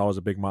 I was always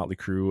a big Motley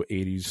Crue,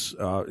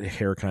 80s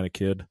hair kind of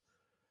kid.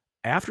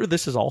 After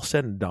this is all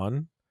said and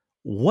done,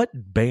 what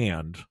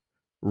band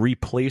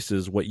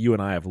replaces what you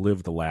and I have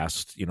lived the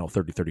last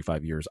 30,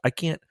 35 years? I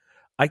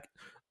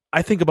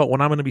think about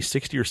when I'm going to be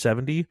 60 or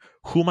 70,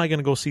 who am I going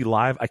to go see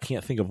live? I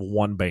can't think of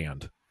one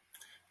band.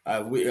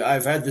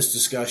 I've had this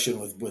discussion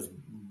with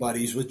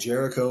buddies, with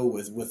Jericho,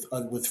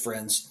 with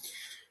friends.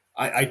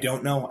 I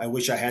don't know. I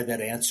wish I had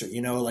that answer.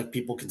 Like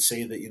people can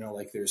say that,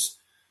 like there's,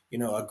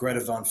 a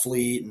Greta Van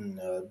Fleet and,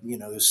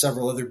 there's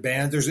several other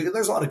bands. There's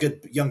a lot of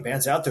good young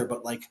bands out there,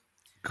 but like.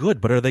 Good,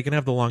 but are they going to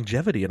have the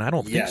longevity? And I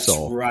don't think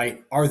so.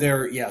 Right. Are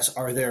there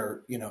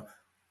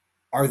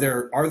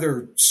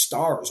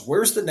stars?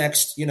 Where's the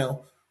next,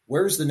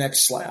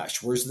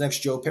 Slash? Where's the next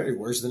Joe Perry?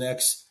 Where's the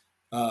next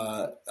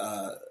Zakk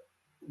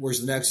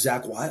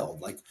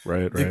Wylde? Like,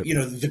 right.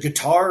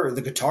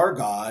 The guitar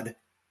god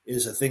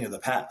is a thing of the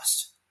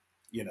past.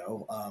 I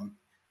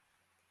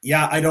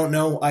don't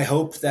know. I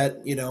hope that,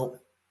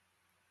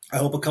 I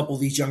hope a couple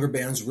of these younger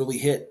bands really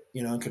hit,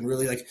 and can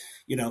really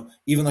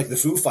even like the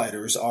Foo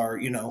Fighters are,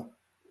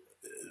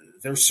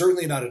 they're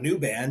certainly not a new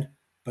band,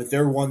 but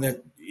they're one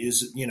that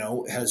is,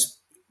 has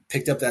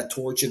picked up that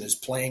torch and is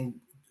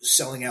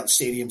selling out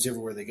stadiums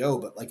everywhere they go.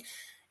 But like,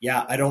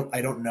 I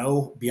don't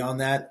know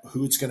beyond that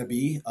who it's going to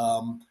be,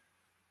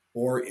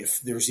 or if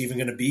there's even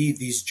going to be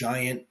these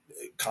giant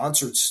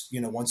concerts,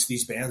 once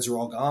these bands are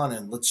all gone.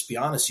 And let's be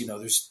honest,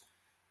 there's,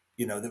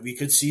 that we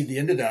could see the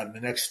end of that in the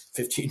next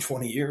 15,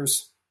 20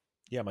 years.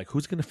 Yeah, I'm like,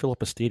 who's going to fill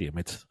up a stadium?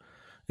 It's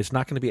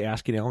not going to be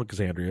Asking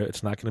Alexandria.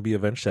 It's not going to be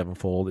Avenged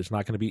Sevenfold. It's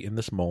not going to be In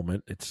This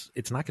Moment.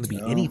 It's not going to be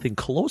anything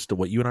close to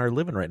what you and I are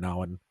living right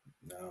now. And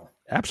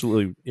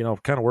absolutely,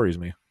 kind of worries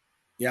me.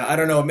 Yeah, I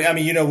don't know. I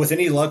mean, with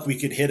any luck, we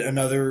could hit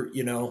another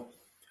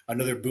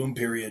boom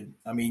period.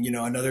 I mean,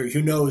 another,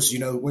 who knows,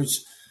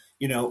 which,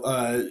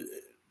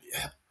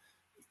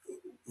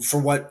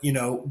 for what,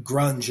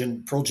 grunge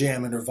and Pearl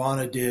Jam and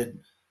Nirvana did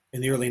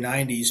in the early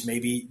 90s,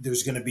 maybe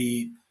there's going to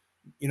be,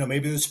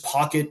 maybe there's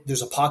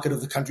a pocket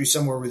of the country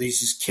somewhere where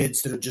these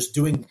kids that are just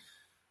doing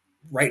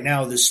right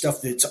now this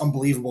stuff that's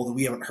unbelievable that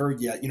we haven't heard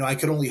yet. I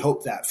could only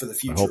hope that for the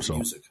future of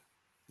music.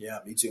 Yeah,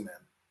 me too, man.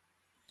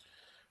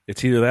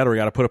 It's either that or we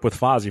got to put up with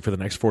Fozzy for the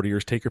next 40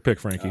 years. Take your pick,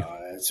 Frankie.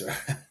 That's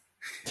right.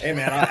 Hey,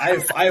 man,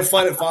 I have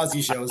fun at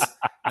Fozzy shows,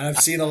 and I've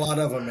seen a lot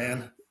of them,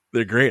 man.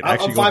 They're great.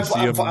 Actually, going to see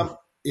him.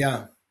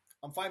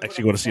 I'm fine.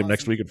 Actually, going to see him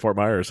next week in Fort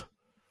Myers.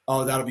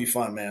 Oh, that'll be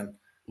fun, man.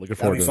 Looking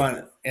forward to it. That'll be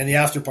fun. And the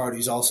after party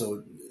is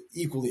also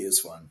equally as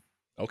fun.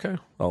 Okay.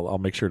 I'll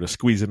make sure to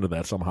squeeze into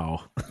that somehow.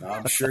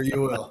 I'm sure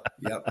you will.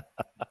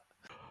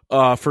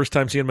 Yep. First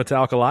time seeing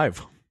Metallica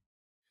live?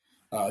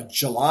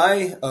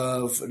 July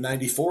of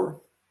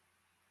 94.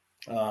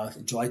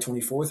 July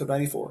 24th of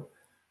 94.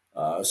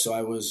 So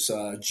I was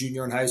a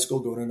junior in high school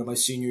going into my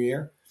senior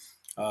year.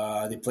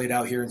 They played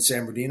out here in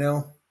San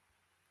Bernardino.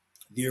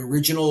 The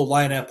original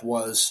lineup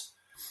was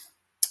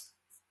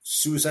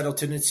Suicidal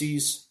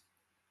Tendencies,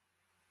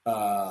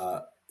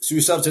 Candlebox,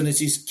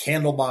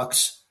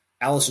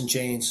 Alice in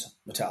Chains,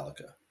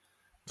 Metallica.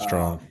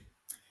 Strong.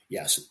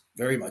 Yes,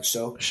 very much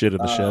so. Shit in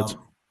the sheds.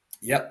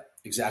 Yep,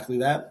 exactly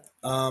that.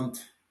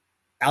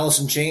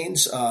 Alice in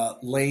Chains,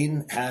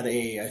 Lane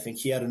I think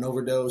he had an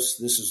overdose.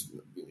 This is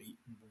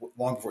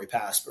long before he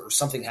passed, or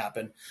something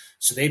happened.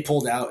 So they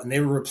pulled out and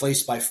they were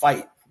replaced by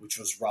Fight, which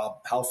was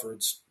Rob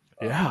Halford's.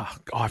 I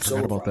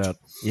forgot about that.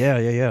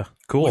 Yeah.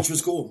 Cool. Which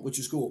was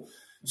cool.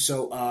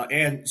 So,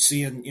 and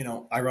seeing,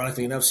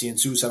 ironically enough, seeing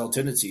Suicidal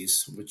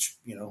Tendencies, which,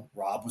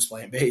 Rob was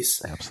playing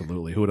bass.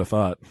 Absolutely. Who would have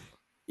thought?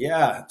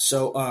 Yeah.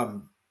 So,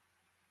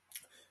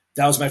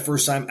 that was my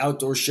first time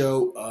outdoor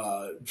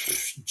show.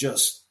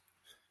 Just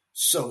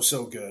so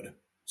good.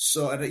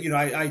 So,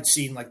 I'd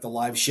seen like the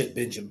live shit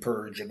Binge and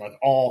Purge and like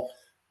all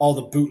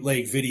the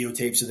bootleg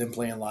videotapes of them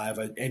playing live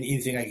and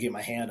anything I could get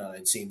my hand on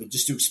I'd seen, but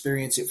just to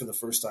experience it for the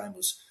first time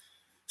was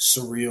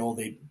surreal.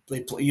 They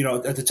play,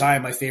 at the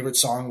time, my favorite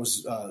song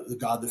was The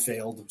God That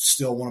Failed,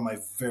 still one of my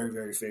very,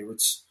 very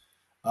favorites.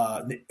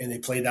 And they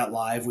played that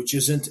live, which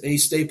isn't a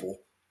staple.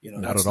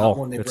 Not at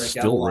all. It's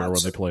still rare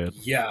when they play it.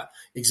 Yeah,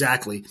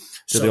 exactly.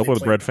 Did they open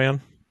with Bread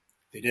Fan?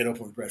 They did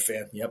open with Bread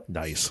Fan. Yep.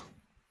 Nice.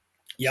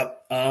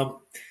 Yep.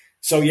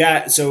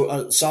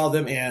 So saw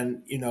them,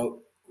 and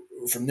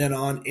from then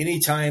on,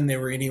 anytime they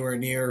were anywhere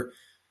near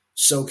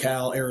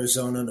SoCal,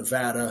 Arizona,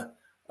 Nevada,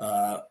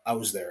 I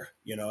was there.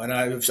 And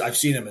I've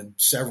seen them in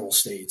several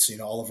states,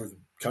 all over the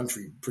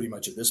country, pretty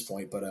much at this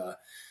point. But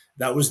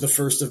that was the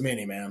first of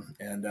many, man,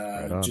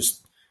 and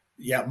just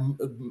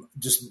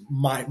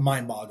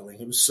mind-boggling.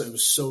 It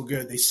was so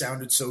good. They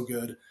sounded so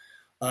good,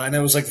 and it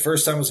was like the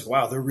first time I was like,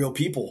 wow, they're real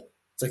people.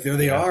 It's like there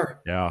they are.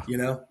 Yeah.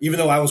 Even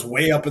though I was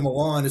way up in the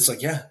lawn, it's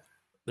like, yeah.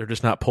 They're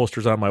just not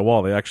posters on my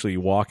wall. They actually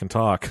walk and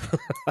talk.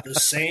 The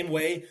same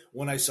way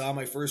when I saw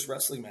my first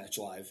wrestling match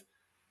live,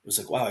 it was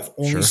like, wow, I've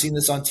only seen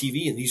this on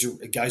TV,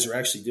 and guys are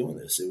actually doing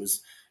this.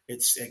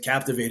 It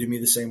captivated me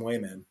the same way,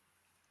 man.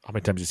 How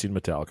many times have you seen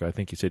Metallica? I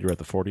think you said you were at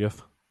the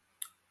 40th.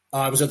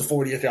 I was at the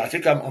 40th. I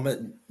think I'm at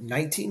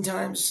 19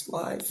 times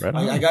live. Right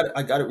I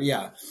got it.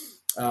 Yeah.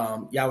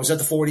 I was at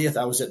the 40th.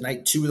 I was at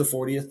night 2 of the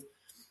 40th.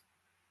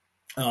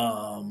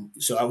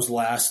 So I was the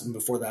last, and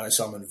before that, I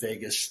saw them in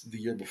Vegas the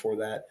year before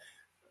that,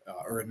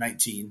 or at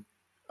 19,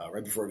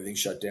 right before everything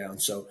shut down.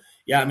 So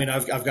yeah, I mean,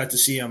 I've got to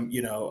see them,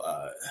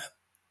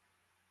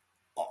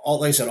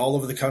 like I said, all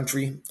over the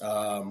country.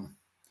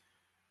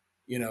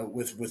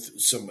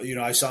 With some,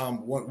 I saw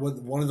them.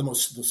 One of the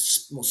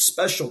most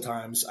special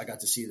times I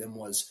got to see them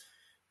was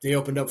they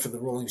opened up for the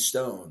Rolling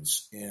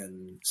Stones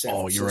in San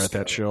Francisco. You were at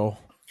that show?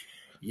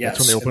 Yes.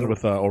 That's when they opened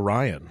with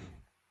Orion.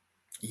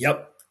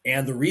 Yep.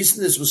 And the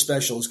reason this was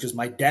special is because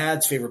my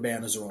dad's favorite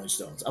band is the Rolling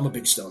Stones. I'm a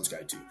big Stones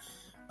guy too.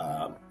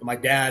 My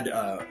dad,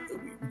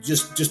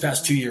 just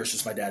past 2 years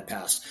since my dad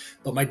passed,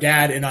 but my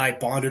dad and I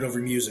bonded over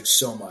music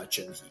so much.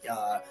 And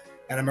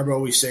I remember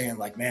always saying,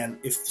 like, man,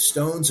 if the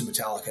Stones and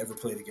Metallica ever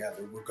play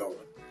together, we're going,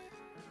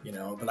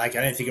 but like,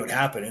 I didn't think it would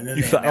happen. And then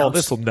you thought,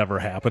 this will never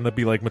happen. That'd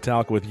be like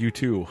Metallica with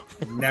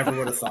U2. Never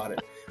would have thought it.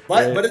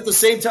 But at the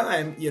same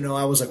time,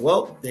 I was like,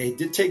 well, they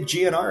did take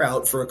GNR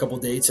out for a couple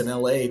dates in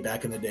LA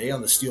back in the day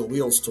on the Steel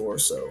Wheels tour.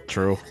 So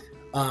true.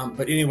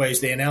 But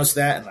anyways, they announced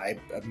that, and I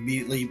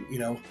immediately,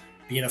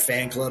 being a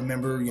fan club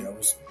member,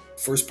 was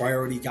first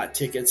priority, got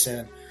tickets,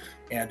 and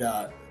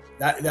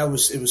it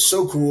was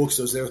so cool because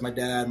I was there with my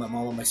dad, my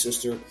mom, and my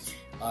sister.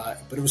 But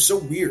it was so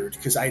weird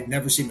because I had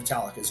never seen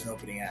Metallica as an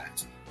opening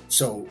act.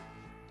 So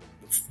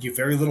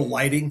very little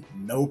lighting,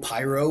 no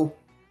pyro.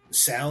 The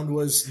sound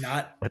was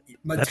not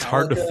Metallica. That's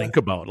hard to think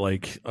about.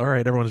 Like, all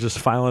right, everyone's just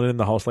filing in,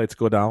 the house lights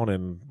go down,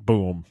 and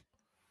boom.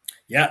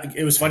 Yeah,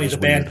 it was funny. The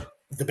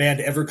band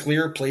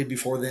Everclear played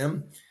before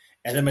them,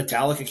 and then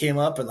Metallica came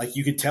up, and like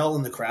you could tell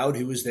in the crowd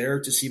who was there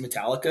to see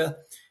Metallica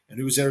and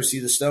who was there to see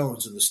the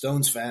Stones, and the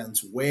Stones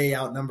fans way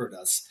outnumbered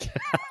us.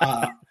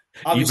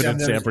 Even in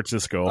San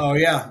Francisco. Oh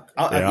yeah.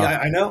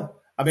 I know.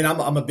 I mean,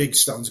 I'm a big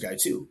Stones guy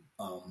too.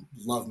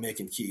 Love Mick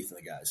and Keith and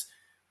the guys.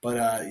 But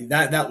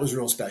that was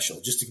real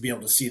special, just to be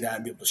able to see that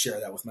and be able to share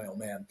that with my old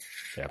man.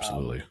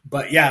 Absolutely.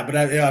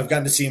 I've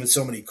gotten to see him in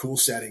so many cool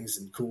settings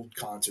and cool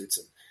concerts,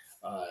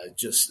 and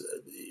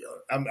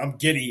I'm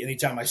giddy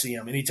anytime I see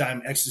him.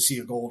 Anytime Ecstasy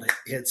of Gold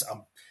hits,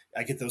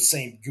 I get those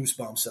same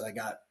goosebumps that I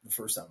got the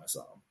first time I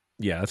saw him.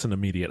 Yeah, that's an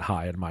immediate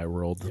high in my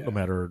world. No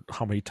matter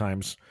how many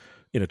times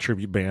in a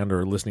tribute band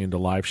or listening to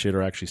live shit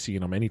or actually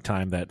seeing them,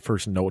 anytime that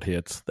first note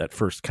hits, that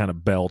first kind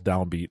of bell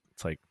downbeat,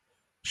 it's like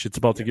shit's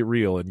about to get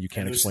real, and you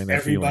can't explain that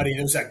everybody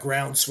feeling. knows that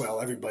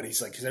groundswell.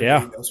 Everybody's like, because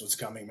everybody knows what's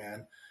coming,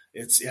 man.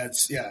 It's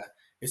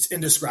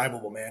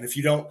indescribable, man. If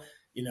you don't,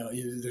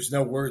 there's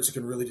no words that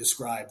can really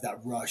describe that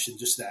rush and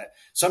just that.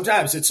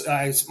 Sometimes it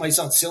might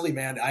sound silly,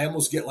 man. I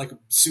almost get like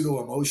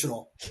pseudo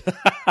emotional,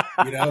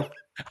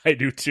 I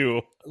do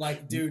too.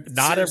 Like, dude,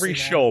 not every man.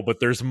 show, but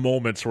there's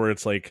moments where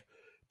it's like,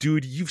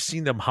 dude, you've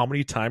seen them how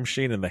many times,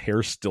 Shane, and the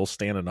hair's still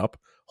standing up?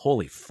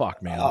 Holy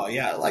fuck, man. Oh,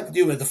 yeah. Like,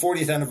 dude, at the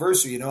 40th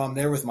anniversary, I'm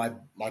there with my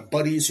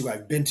buddies who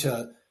I've been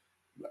to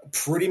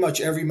pretty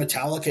much every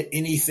Metallica,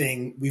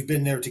 anything. We've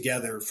been there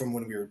together from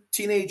when we were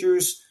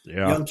teenagers,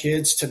 young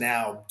kids, to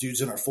now,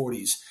 dudes in our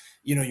 40s.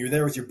 You're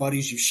there with your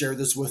buddies. You share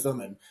this with them,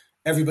 and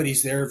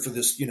everybody's there for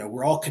this.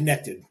 We're all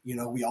connected.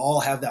 We all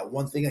have that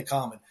one thing in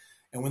common.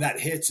 And when that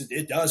hits,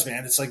 it does,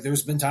 man. It's like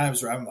there's been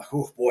times where I'm like,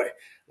 oh boy,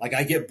 like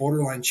I get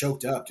borderline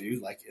choked up,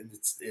 dude. Like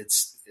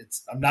it's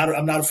I'm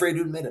not afraid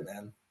to admit it,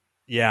 man.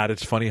 Yeah,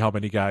 it's funny how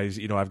many guys,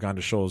 I've gone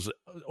to shows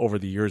over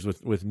the years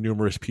with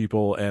numerous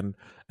people, and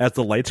as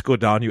the lights go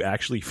down, you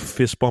actually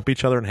fist bump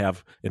each other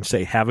and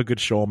say, "Have a good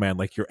show, man!"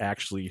 Like you're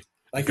actually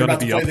like you're gonna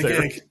about to be play up the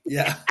there. gig.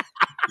 Yeah,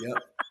 yep.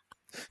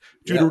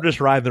 Dude, we're just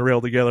riding the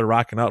rail together,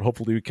 rocking out.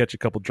 Hopefully, we catch a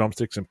couple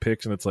drumsticks and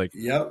picks, and it's like,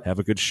 have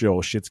a good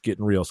show. Shit's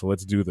getting real, so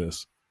let's do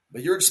this.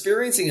 But you're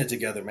experiencing it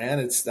together, man.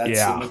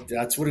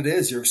 That's what it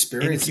is. You're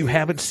experiencing. And if you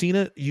haven't seen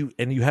it, you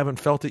haven't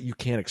felt it, you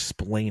can't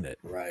explain it.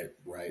 Right.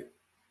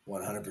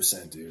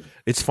 100%, dude.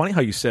 It's funny how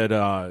you said,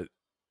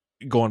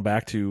 going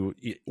back to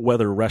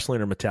whether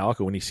wrestling or Metallica,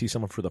 when you see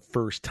someone for the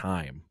first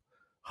time,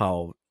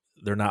 how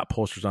they're not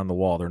posters on the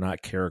wall, they're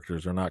not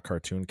characters, they're not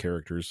cartoon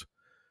characters,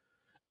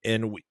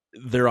 and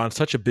they're on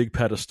such a big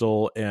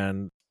pedestal,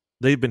 and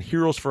they've been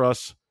heroes for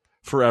us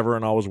forever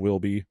and always will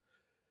be.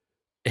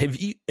 Have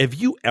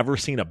you ever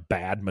seen a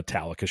bad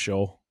Metallica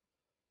show?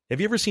 Have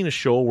you ever seen a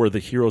show where the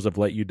heroes have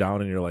let you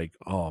down and you're like,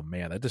 oh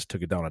man, that just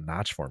took it down a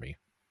notch for me?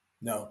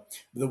 No,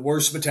 the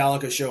worst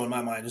Metallica show in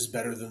my mind is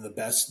better than the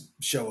best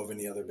show of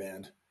any other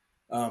band.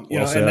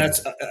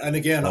 And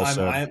again,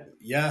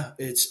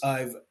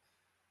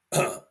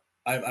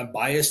 I'm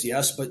biased,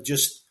 yes, but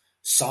just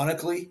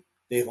sonically,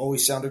 they've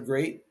always sounded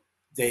great.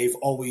 They've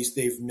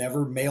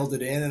never mailed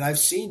it in. And I've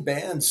seen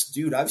bands,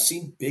 dude, I've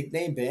seen big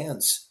name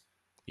bands,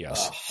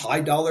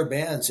 high dollar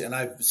bands, and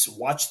I've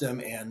watched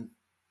them and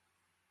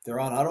they're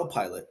on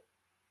autopilot.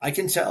 I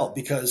can tell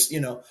because,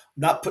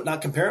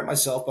 not comparing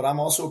myself, but I'm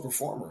also a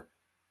performer.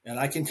 And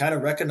I can kind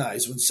of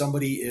recognize when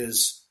somebody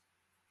is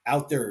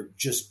out there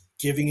just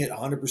giving it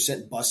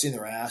 100%, busting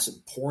their ass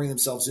and pouring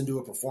themselves into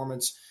a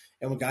performance.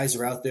 And when guys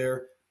are out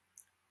there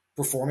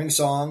performing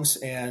songs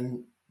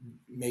and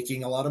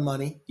making a lot of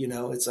money,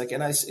 it's like,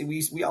 and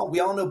we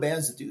all know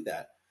bands that do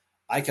that.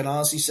 I can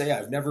honestly say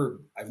I've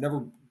never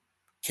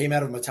came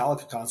out of a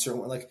Metallica concert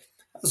and went like,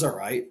 that was all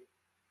right.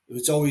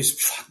 It's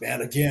always, man,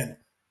 again,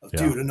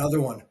 dude,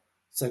 another one.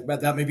 It's like,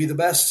 that may be the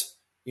best.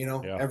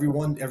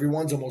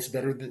 Everyone's almost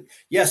better than.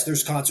 Yes,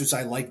 there's concerts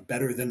I like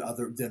better than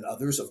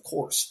others, of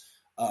course.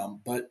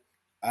 But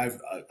I've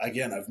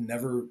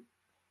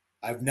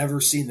never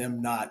seen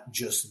them not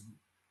just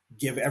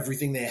give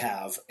everything they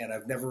have, and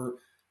I've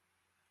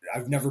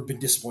never been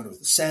disappointed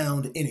with the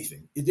sound,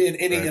 anything.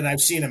 And I've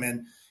seen them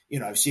in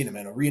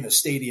arena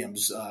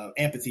stadiums,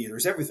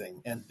 amphitheaters,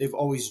 everything, and they've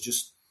always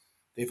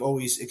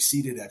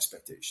exceeded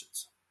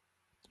expectations.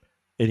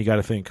 And you got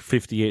to think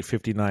 58,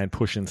 59,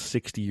 pushing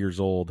 60 years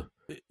old.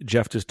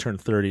 Jeff just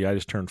turned 30. I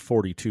just turned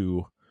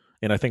 42.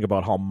 And I think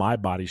about how my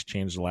body's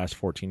changed the last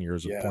 14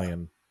 years of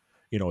playing,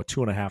 a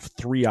 2.5,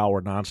 3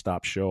 hour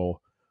nonstop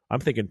show. I'm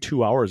thinking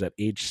 2 hours at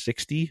age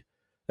 60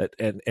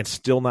 and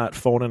still not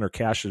phoning or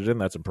cashing it in.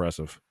 That's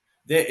impressive.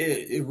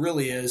 It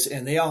really is.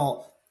 And they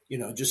all,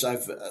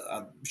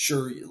 I'm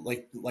sure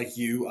like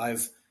you,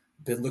 I've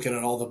been looking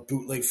at all the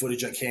bootleg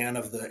footage I can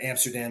of the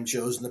Amsterdam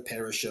shows and the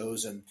Paris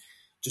shows and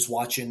just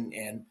watching,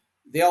 and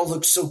they all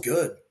look so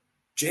good.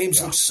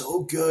 James looks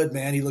so good,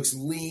 man. He looks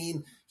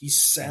lean. He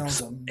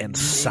sounds amazing. And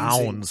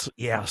sounds,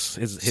 yes.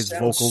 His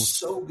vocals.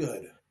 So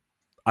good.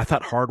 I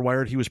thought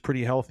Hardwired, he was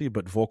pretty healthy,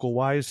 but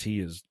vocal-wise, he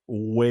is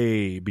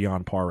way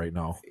beyond par right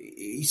now.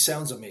 He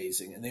sounds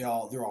amazing, and they're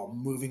all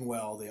moving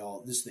well.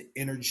 The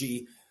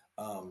energy.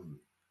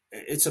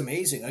 It's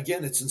amazing.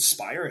 Again, it's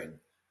inspiring.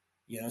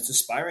 It's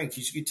inspiring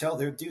because you can tell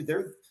they're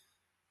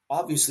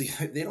obviously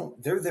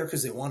they're there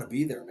because they want to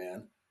be there,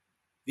 man.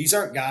 These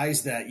aren't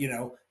guys that,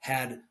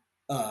 had,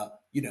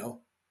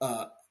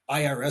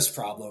 IRS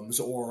problems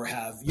or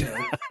have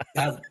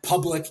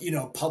public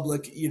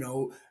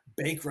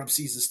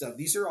bankruptcies and stuff.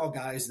 These are all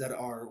guys that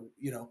are,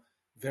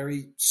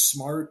 very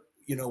smart,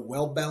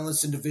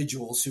 well-balanced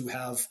individuals who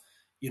have,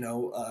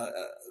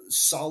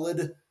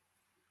 solid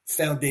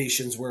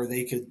foundations where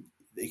they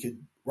could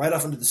ride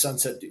off into the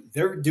sunset.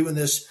 They're doing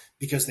this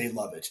because they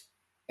love it.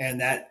 And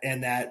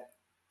that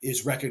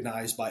is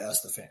recognized by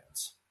us, the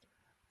fans.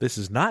 This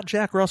is not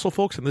Jack Russell,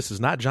 folks, and this is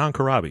not John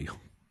Corabi.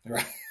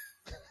 Right.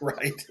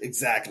 Right,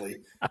 exactly.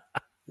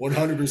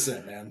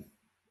 100%, man.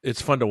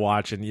 It's fun to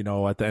watch, and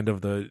at the end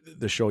of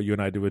the show you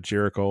and I do with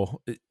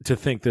Jericho, to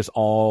think this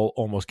all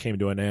almost came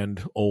to an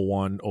end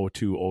 01,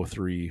 02,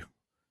 03,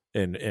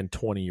 and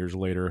 20 years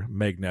later,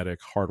 Magnetic,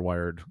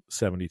 Hardwired,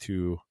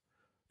 72.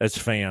 As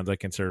fans, I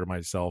consider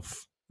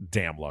myself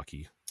damn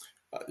lucky.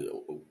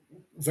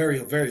 Very,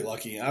 very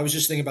lucky. I was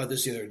just thinking about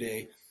this the other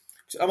day.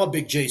 I'm a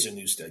big Jason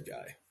Newsted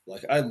guy.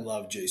 Like, I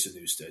love Jason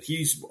Newsted.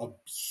 He's a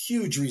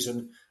huge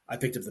reason I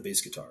picked up the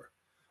bass guitar.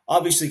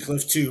 Obviously,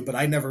 Cliff too, but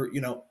I never,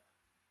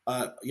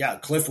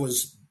 Cliff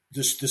was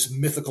this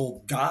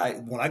mythical guy.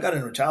 When I got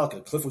into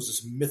Metallica, Cliff was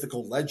this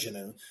mythical legend,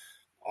 and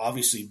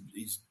obviously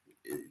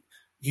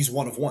he's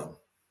one of one.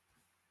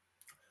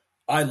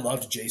 I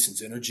loved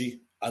Jason's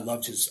energy. I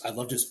loved his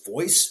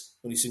voice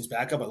when he sings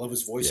backup. I love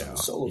his voice on the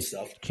solo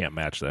stuff. Can't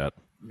match that.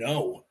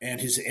 No, and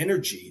his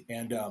energy.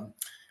 And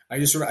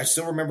I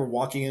still remember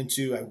walking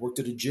into. I worked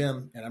at a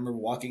gym, and I remember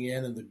walking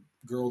in, and the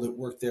girl that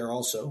worked there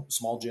also,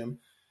 small gym,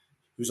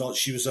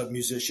 she was a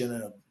musician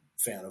and a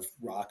fan of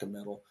rock and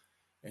metal,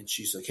 and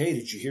she's like, "Hey,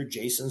 did you hear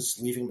Jason's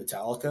leaving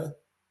Metallica?"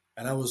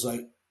 And I was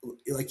like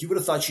you would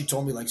have thought she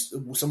told me like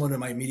someone in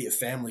my immediate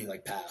family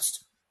like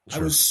passed.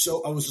 Sure.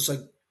 I was just like,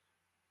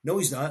 "No,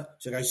 he's not."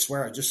 She's like, "I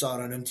swear, I just saw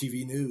it on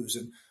MTV News,"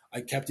 and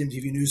I kept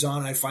MTV News on.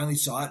 And I finally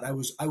saw it.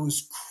 And I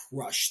was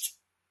crushed.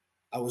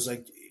 I was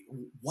like,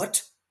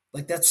 "What?"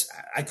 Like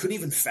I couldn't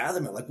even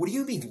fathom it. Like, what do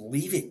you mean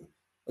leaving?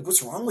 Like,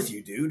 what's wrong with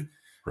you, dude?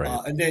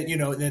 Right. And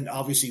then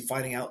obviously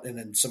finding out, and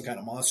then some kind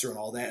of monster and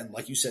all that. And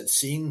like you said,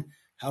 seeing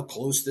how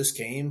close this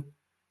came,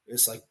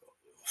 it's like,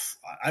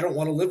 I don't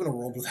want to live in a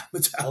world without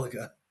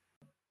Metallica.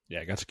 Yeah,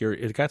 it got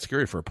scary. It got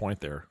scary for a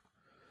point there.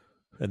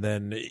 And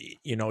then,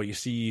 you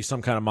see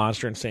some kind of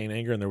monster insane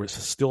anger, and there was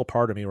still a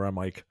part of me where I'm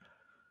like,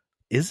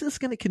 is this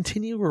going to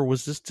continue, or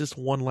was this just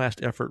one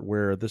last effort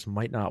where this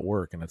might not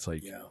work? And it's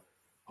like,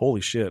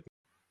 holy shit,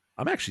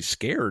 I'm actually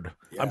scared.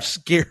 Yeah.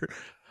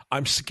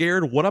 I'm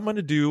scared what I'm going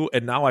to do.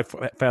 And now I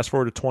fast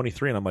forward to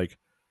 23, and I'm like,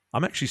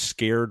 I'm actually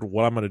scared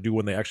what I'm going to do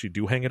when they actually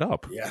do hang it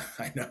up. Yeah,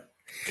 I know.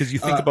 Because you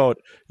talk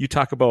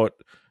about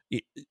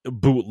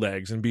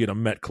bootlegs and being a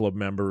Met Club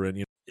member,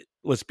 and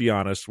let's be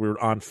honest, we're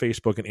on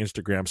Facebook and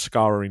Instagram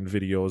scouring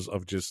videos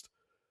of just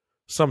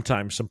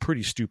sometimes some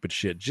pretty stupid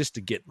shit just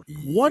to get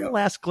one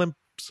last glimpse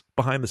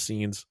behind the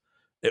scenes.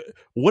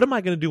 What am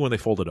I going to do when they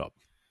fold it up?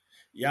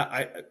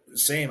 Yeah,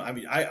 same. I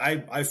mean,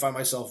 I find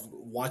myself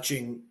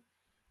watching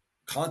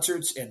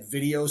concerts and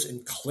videos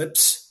and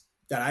clips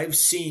that I've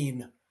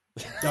seen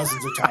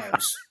dozens of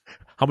times.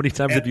 How many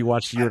times have you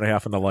watched Year and a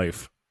Half in the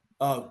Life?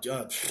 Oh,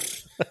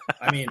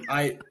 I mean,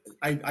 I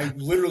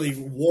literally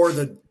wore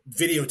the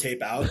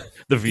videotape out,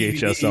 the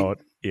VHS out,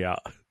 yeah.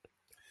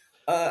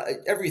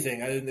 Everything.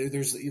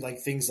 There's like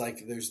things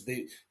like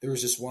there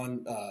was this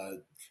one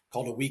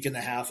called A Week and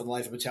a Half in the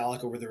Life of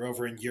Metallica, where they're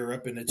over in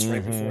Europe, and it's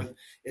right before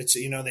it's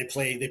they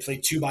play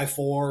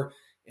 2x4,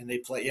 and they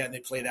play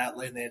that,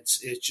 and it's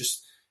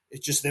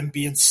just them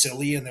being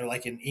silly, and they're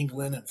like in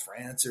England and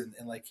France and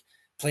like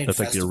playing. That's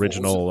like the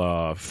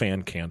original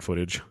fan can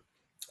footage.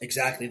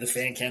 Exactly, the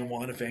Fan Can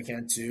 1 and Fan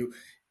Can 2.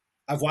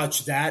 I've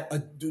watched that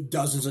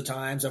dozens of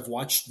times. I've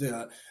watched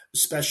the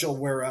special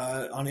where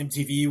on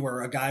MTV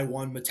where a guy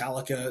won the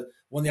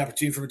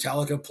opportunity for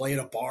Metallica to play at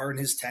a bar in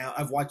his town.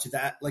 I've watched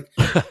that, like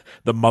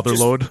the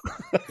Motherlode.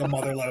 The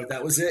Motherlode.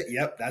 That was it.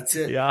 Yep, that's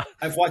it. Yeah,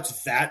 I've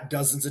watched that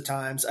dozens of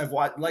times. I've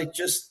watched like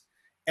just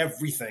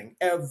everything.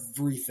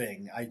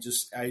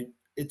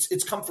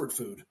 It's comfort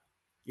food.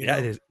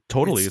 It is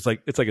totally. It's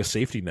like a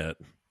safety net.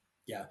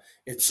 Yeah.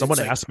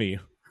 Someone asked me.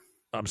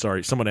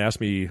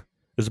 It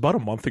was about a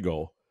month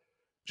ago,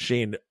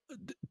 Shane,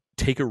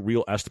 take a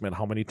real estimate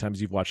how many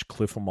times you've watched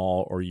Cliff 'Em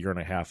All or Year and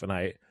a Half. And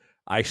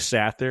I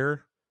sat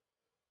there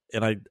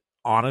and I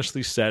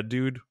honestly said,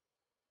 dude,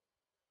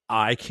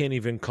 I can't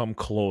even come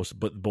close,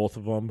 but both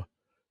of them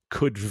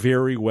could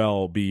very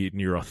well be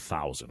near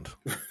 1,000.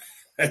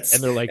 And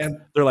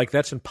they're like,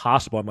 that's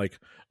impossible. I'm like,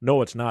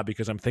 no, it's not,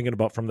 because I'm thinking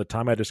about from the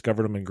time I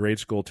discovered them in grade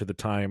school to the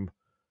time,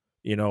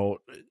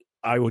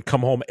 I would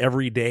come home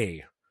every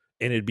day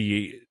and it'd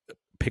be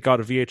pick out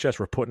a VHS,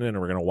 we're putting it in, and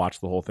we're going to watch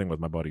the whole thing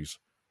with my buddies.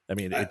 I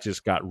mean, it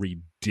just got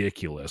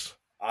ridiculous.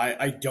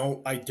 I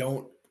don't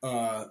doubt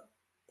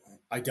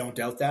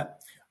that.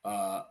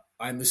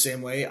 I'm the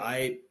same way.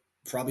 I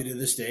probably to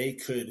this day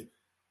could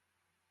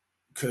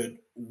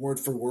word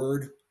for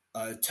word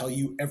tell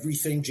you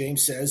everything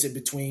James says in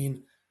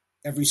between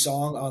every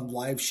song on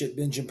Live Shit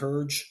Binge and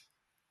Purge.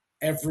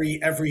 Every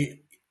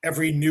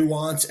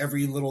nuance,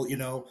 every little,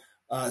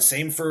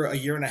 same for A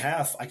Year and a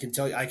Half. I can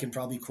tell you, I can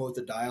probably quote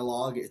the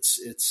dialogue.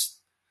 It's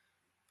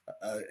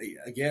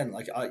again,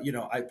 like,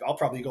 I'll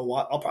probably go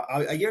watch,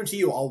 I guarantee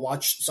you I'll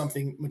watch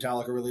something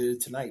Metallica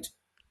related tonight.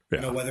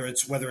 Yeah. Whether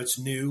it's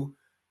new,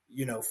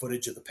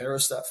 footage of the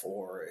Paris stuff,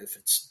 or if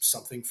it's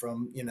something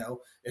from,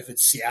 if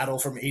it's Seattle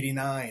from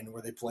 '89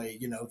 where they play,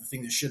 the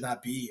thing that should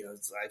not be,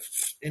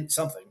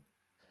 something.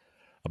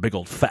 A big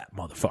old fat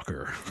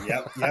motherfucker.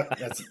 Yep.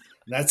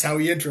 That's how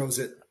he intros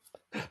it.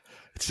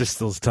 It's just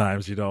those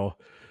times,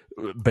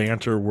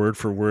 banter word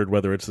for word,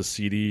 whether it's a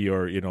CD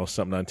or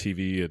something on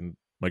TV, and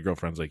my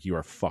girlfriend's like, "You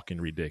are fucking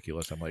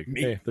ridiculous." I'm like,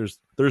 "Hey, there's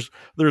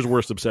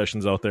worse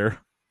obsessions out there."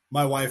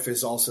 My wife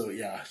is also,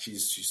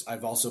 she's.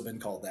 I've also been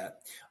called that.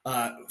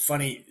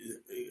 Funny,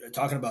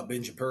 talking about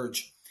binge and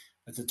purge.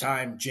 At the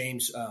time,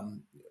 James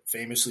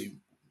famously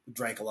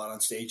drank a lot on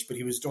stage, but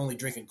he was only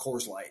drinking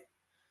Coors Light.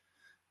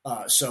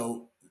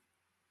 So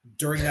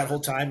during that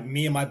whole time,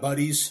 me and my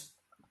buddies,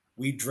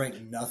 we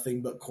drank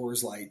nothing but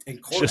Coors Light, and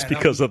just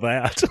because of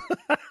that,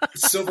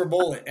 Silver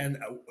Bullet, and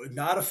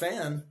not a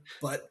fan,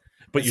 but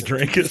you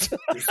drank it.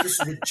 This is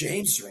what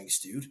James drinks,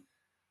 dude.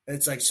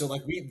 It's like, so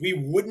like we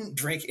wouldn't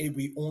drink it.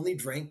 We only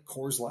drank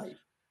Coors Light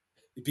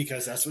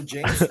because that's what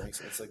James drinks.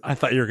 It's like, I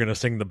thought you were going to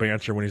sing the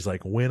banter when he's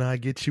like, "When I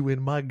get you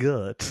in my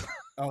gut."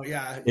 Oh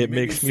yeah. It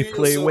makes me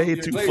play way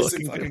too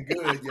fucking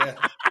good.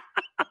 Yeah.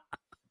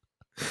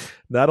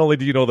 Not only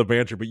do you know the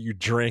banter, but you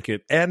drank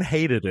it and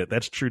hated it.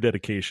 That's true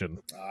dedication.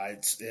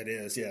 It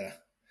is. Yeah.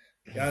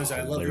 Guys,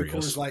 I love your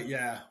Coors Light.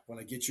 Yeah. When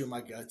I get you in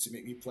my guts, you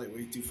make me play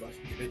way too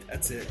fucking good.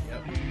 That's it.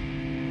 Yep.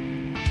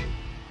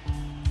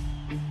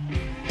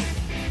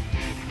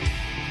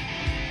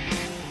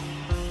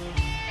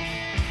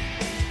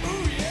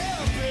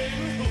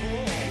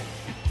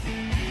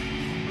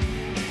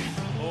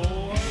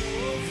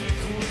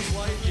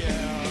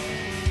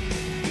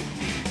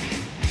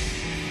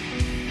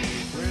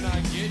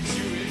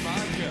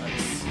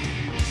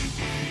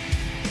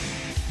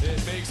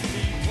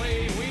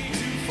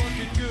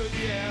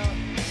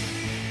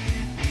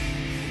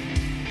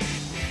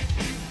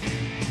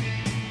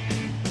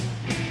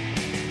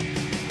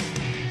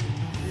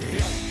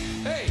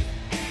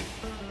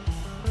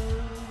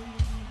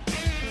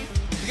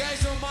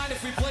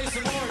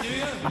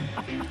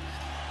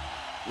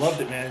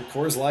 Loved it, man.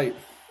 Coors Light.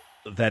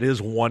 That is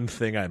one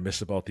thing I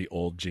miss about the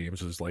old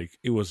James. Is like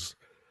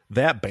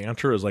that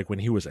banter is like when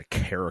he was a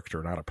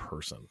character, not a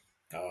person.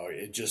 Oh,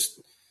 it just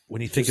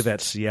when you think of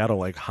that Seattle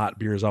like hot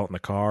beers out in the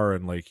car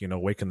and like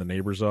waking the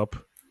neighbors up.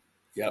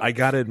 Yeah, I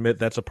gotta admit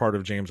that's a part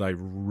of James I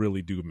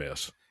really do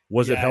miss.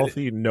 Was it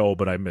healthy? No,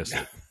 but I miss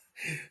it.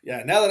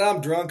 Yeah, now that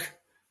I'm drunk,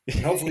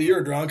 and hopefully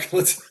you're drunk.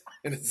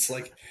 And it's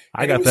like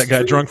I got that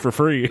guy drunk for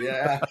free.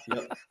 Yeah.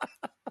 Yep.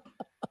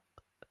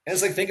 And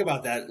it's like, think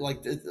about that.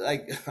 Like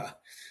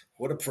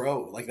what a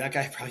pro. Like that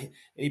guy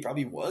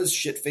probably was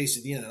shit faced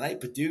at the end of the night,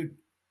 but dude,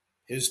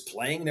 his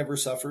playing never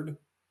suffered.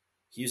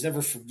 He's never,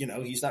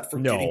 he's not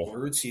forgetting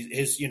words.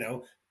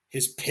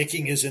 His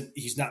picking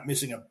he's not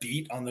missing a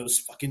beat on those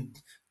fucking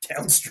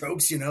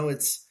downstrokes.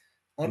 It's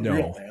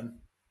unreal, man.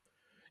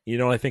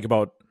 I think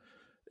about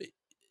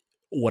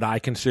what I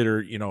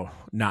consider,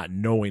 not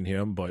knowing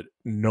him, but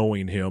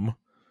knowing him,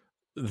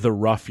 the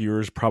rough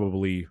years,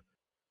 probably,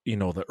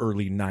 the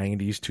early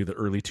 90s to the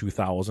early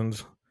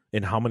 2000s,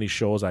 and how many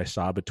shows I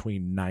saw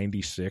between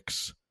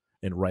 96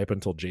 and right up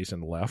until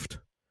Jason left.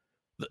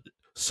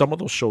 Some of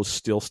those shows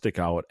still stick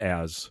out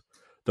as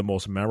the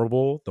most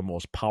memorable, the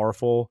most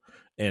powerful,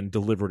 and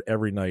delivered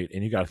every night.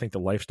 And you got to think the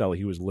lifestyle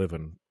he was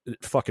living,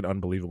 fucking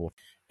unbelievable.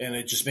 And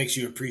it just makes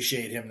you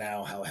appreciate him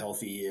now, how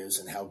healthy he is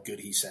and how good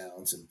he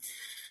sounds.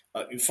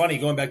 And funny,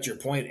 going back to your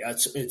point,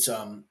 it's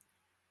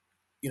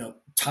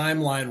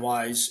timeline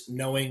wise,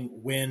 knowing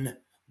when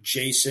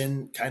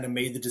Jason kind of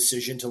made the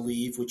decision to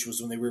leave, which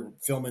was when they were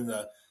filming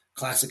the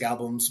classic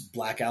albums,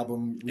 Black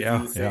Album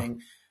review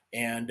thing.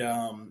 And,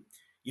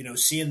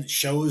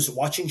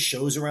 watching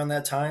shows around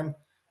that time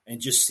and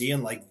just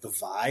seeing like the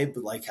vibe,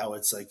 like how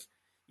it's like,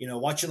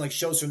 watching like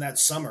shows from that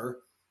summer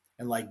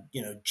and like,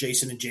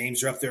 Jason and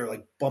James are up there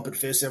like bumping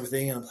fists,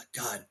 everything. And I'm like,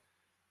 God,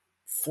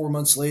 4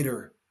 months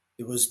later,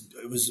 it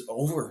was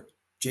over.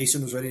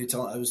 Jason was ready to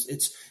tell.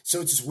 It's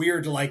just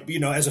weird to like,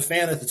 as a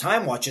fan at the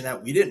time watching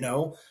that, we didn't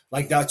know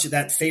like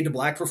that Fade to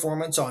Black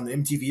performance on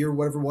MTV or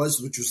whatever it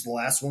was, which was the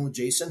last one with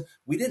Jason.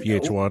 We didn't know.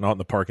 VH1 out in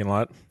the parking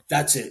lot.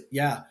 That's it.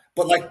 Yeah.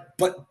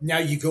 But now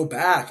you go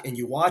back and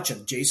you watch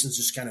him. Jason's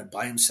just kind of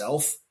by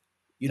himself.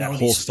 That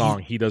whole song,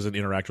 he doesn't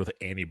interact with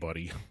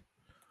anybody.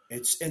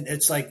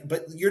 It's like,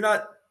 but you're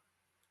not,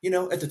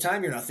 at the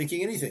time you're not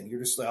thinking anything. You're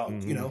just like,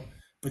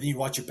 but then you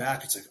watch it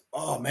back. It's like,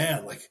 oh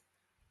man, like,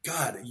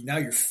 God, now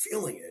you're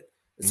feeling it.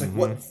 It's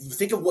like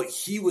think of what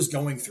he was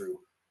going through,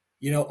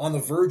 on the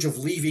verge of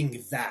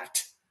leaving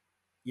that,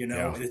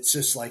 and it's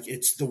just like,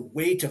 it's the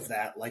weight of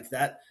that, like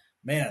that,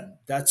 man,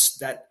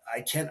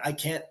 I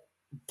can't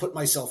put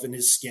myself in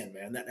his skin,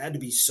 man. That had to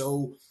be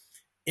so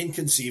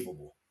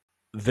inconceivable.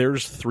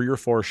 There's 3 or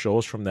 4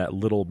 shows from that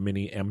little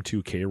mini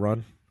M2K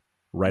run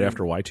right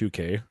after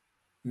Y2K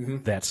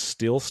that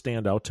still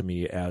stand out to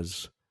me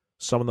as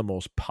some of the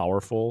most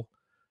powerful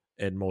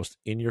and most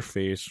in your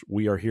face,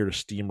 we are here to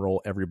steamroll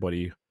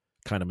everybody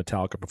kind of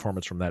Metallica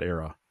performance from that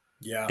era.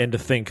 Yeah. And to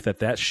think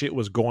that shit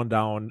was going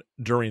down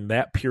during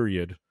that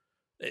period,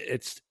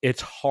 it's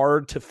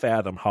hard to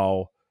fathom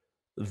how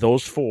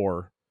those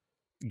 4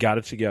 got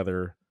it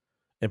together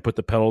and put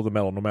the pedal to the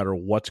metal no matter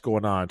what's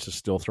going on to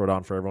still throw it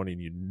on for everyone,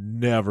 and you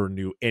never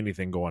knew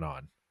anything going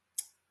on.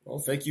 Well,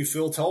 thank you,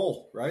 Phil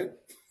Toll, right?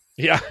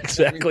 Yeah,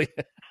 exactly.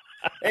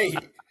 Hey,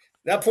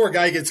 That poor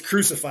guy gets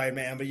crucified,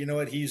 man. But you know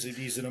what?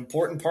 He's an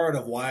important part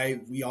of why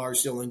we are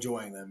still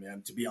enjoying them,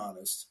 man. To be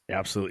honest.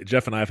 Absolutely,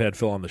 Jeff and I have had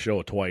Phil on the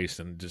show twice,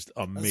 and just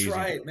amazing. That's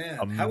right, man.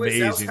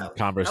 Amazing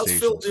conversations. How's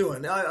Phil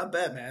doing? I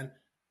bet, man.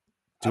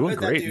 Doing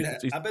great.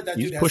 I bet that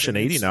he's dude pushing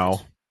has 80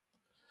 now.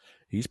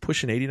 He's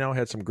pushing 80 now.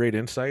 Had some great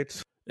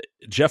insights.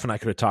 Jeff and I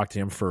could have talked to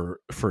him for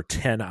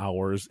 10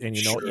 hours, and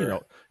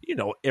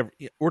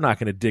we're not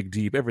going to dig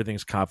deep.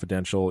 Everything's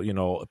confidential.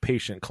 A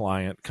patient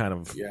client kind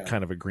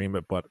of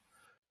agreement, but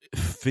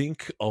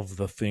think of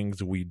the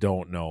things we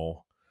don't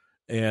know.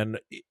 And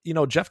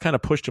Jeff kind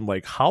of pushed him,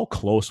 like, how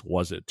close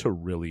was it to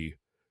really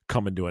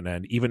coming to an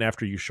end, even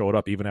after you showed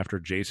up, even after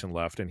Jason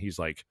left? And he's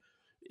like,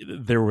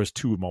 there was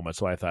 2 moments,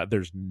 so I thought,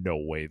 there's no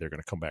way they're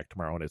going to come back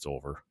tomorrow and it's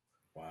over.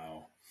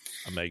 Wow.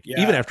 I'm like,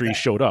 even after he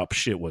showed up,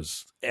 shit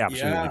was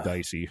absolutely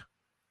dicey.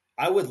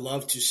 I would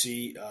love to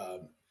see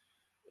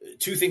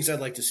 2 things I'd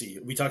like to see.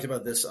 We talked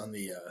about this on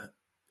the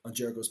on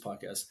Jericho's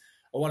podcast.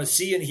 I want to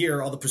see and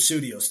hear all the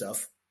Presidio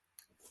stuff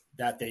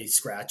that they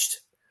scratched.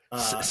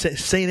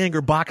 Saint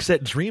Anger box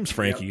set dreams,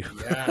 Frankie.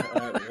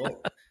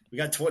 Well, we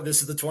got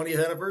this is the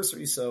 20th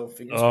anniversary, so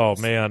fingers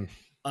crossed. Man.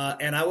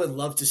 And I would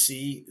love to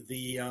see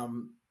the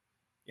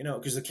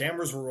because the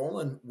cameras were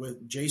rolling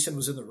with Jason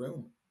was in the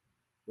room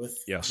with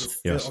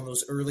on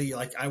those early,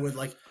 like, I would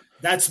like,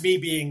 that's me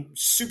being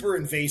super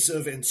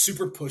invasive and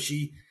super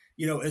pushy.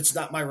 It's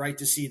not my right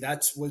to see.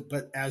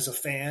 But as a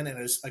fan and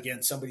as,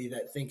 again, somebody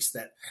that thinks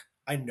that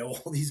I know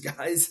all these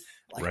guys,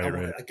 like,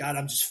 right. God,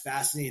 I'm just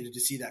fascinated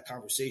to see that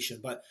conversation.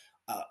 But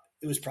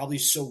it was probably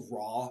so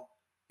raw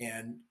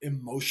and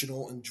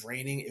emotional and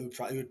draining. It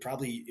would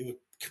probably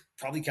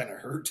kind of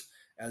hurt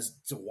as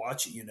to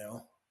watch it.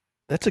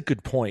 That's a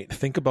good point.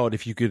 Think about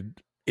if you could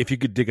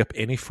dig up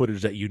any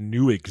footage that you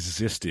knew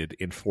existed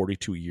in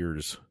 42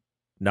 years.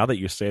 Now that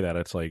you say that,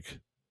 it's like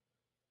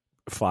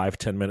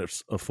 5-10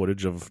 minutes of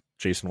footage of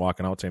Jason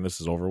walking out saying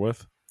this is over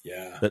with.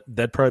 Yeah.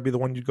 That'd probably be the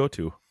one you'd go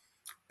to.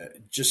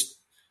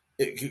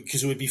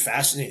 Because it would be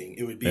fascinating.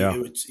 It would be,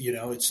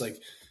 it's like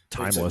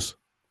timeless.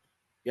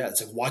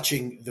 It's like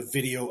watching the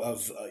video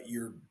of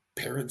your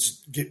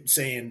parents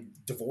saying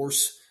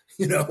divorce.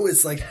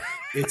 It's like,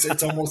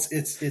 it's almost,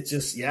 it's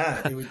just,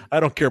 it would,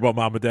 I don't care about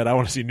mom and dad. I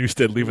want to see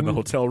Newstead leaving the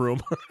hotel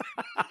room.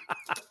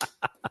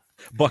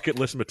 Bucket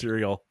list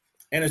material.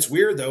 And it's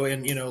weird though.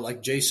 And,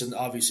 like Jason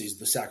obviously is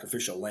the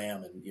sacrificial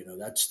lamb,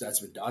 and, that's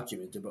been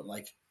documented, but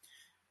like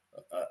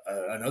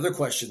another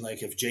question,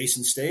 like, if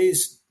Jason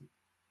stays,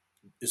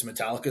 is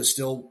Metallica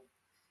still,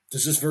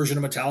 does this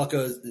version of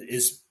Metallica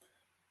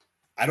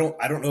I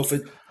don't know if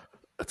it,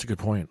 that's a good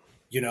point.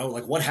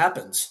 Like, what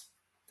happens?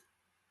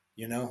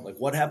 Like,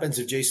 what happens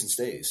if Jason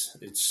stays?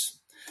 It's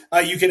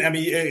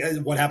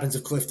what happens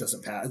if Cliff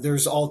doesn't pass?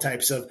 There's all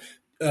types of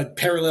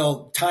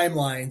parallel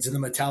timelines in the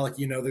Metallic.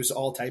 There's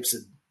all types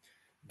of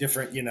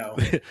different.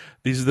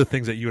 These are the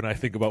things that you and I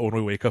think about when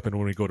we wake up and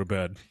when we go to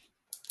bed.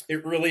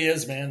 It really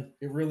is, man.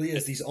 It really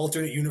is. These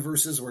alternate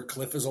universes where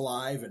Cliff is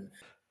alive, and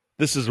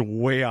this is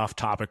way off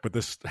topic, but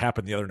this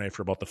happened the other night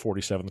for about the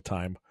 47th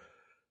time.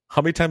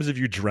 How many times have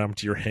you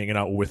dreamt you're hanging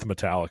out with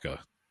Metallica?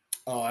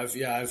 Oh, I've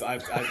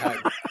had.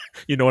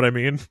 You know what I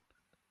mean?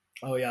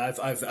 Oh yeah,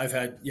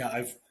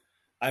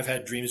 I've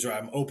had dreams where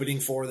I'm opening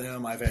for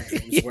them. I've had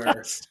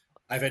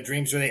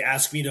dreams where they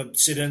ask me to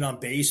sit in on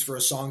bass for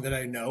a song that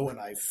I know and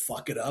I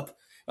fuck it up.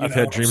 I've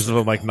had dreams of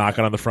them like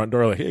knocking on the front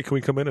door, like, "Hey, can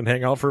we come in and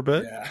hang out for a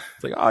bit?" Yeah.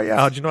 It's like, "Oh yeah,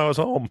 how'd you know I was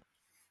home?"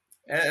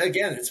 And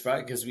again, it's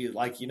probably because we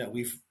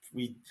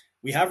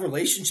have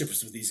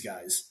relationships with these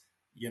guys.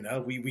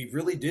 We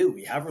really do.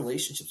 We have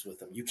relationships with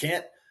them. You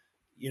can't,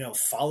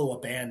 follow a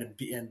band and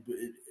be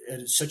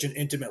at such an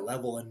intimate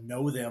level and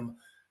know them,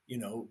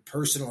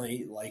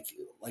 personally, like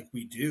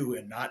we do,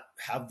 and not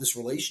have this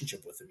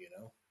relationship with them.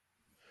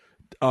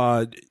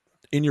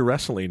 In your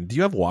wrestling, do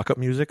you have walk-up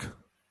music?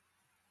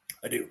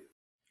 I do.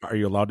 Are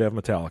you allowed to have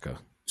Metallica?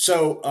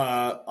 So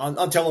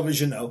on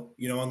television, no.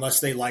 Unless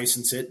they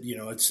license it.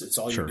 It's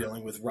all Sure. You're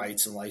dealing with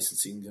rights and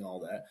licensing and all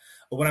that.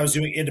 But when I was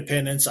doing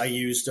independence, I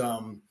used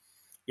I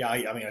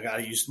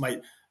gotta use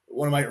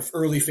one of my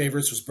early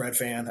favorites was Bread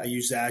Fan. I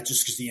used that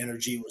just because the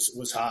energy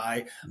was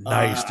high.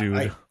 Nice, dude.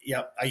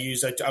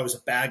 I was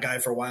a bad guy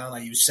for a while, and I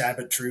used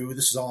Sabbath True.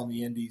 This is all in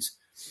the indies.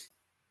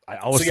 I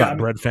always thought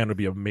Bread Fan would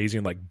be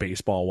amazing, like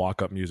baseball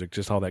walk-up music,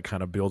 just how that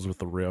kind of builds with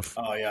the riff.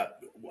 Oh yeah,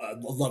 I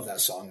love that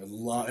song. I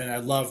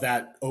love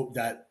that.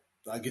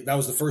 That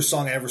was the first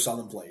song I ever saw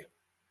them play.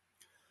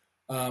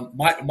 I'm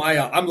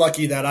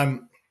lucky that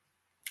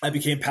I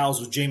became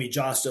pals with Jamie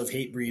Josta of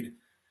Hatebreed,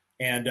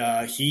 and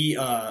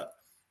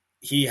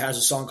he has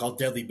a song called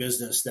Deadly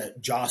Business that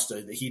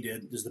he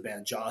did. This is the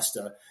band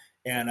Josta,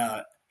 and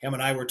him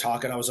and I were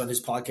talking. I was on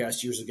his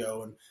podcast years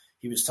ago, and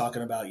he was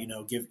talking about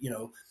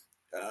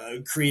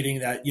creating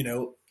that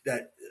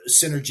that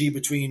synergy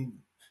between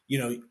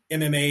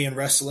MMA and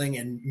wrestling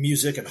and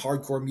music and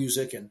hardcore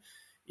music and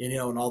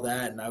and all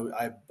that. And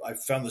I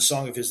found the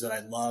song of his that I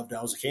loved. And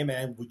I was like, hey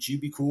man, would you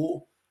be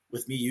cool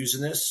with me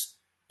using this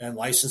and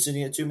licensing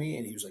it to me?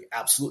 And he was like,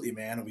 absolutely,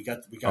 man. And we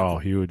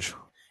got huge.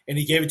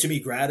 he gave it to me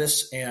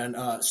gratis, and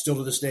still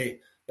to this day,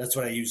 that's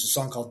what I use. A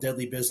song called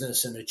 "Deadly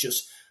Business," and it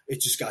just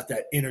got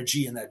that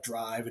energy and that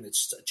drive, and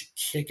it's such a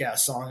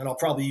kick-ass song. And I'll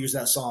probably use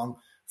that song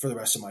for the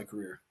rest of my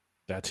career.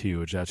 That's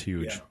huge. That's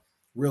huge. Yeah.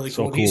 Really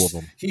so cool. Cool of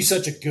him. He's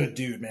such a good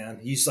dude, man.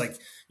 He's like,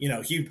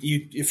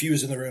 if he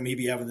was in the room, he'd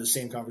be having the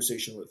same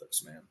conversation with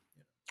us, man.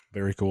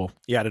 Very cool.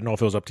 Yeah, I didn't know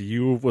if it was up to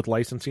you with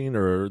licensing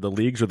or the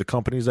leagues or the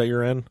companies that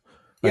you're in.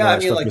 Yeah, I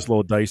mean, like, it's a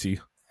little dicey.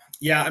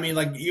 Yeah, I mean,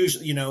 like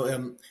usually,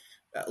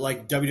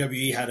 like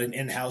WWE had an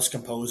in-house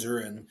composer,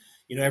 and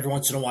every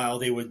once in a while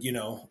they would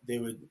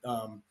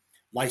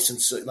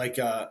license for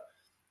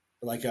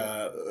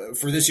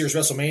this year's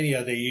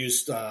WrestleMania they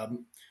used.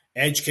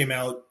 Edge came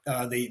out.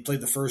 They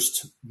played the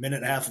first minute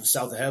and a half of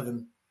South of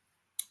Heaven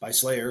by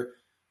Slayer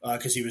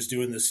because he was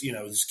doing this.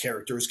 His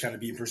character is kind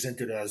of being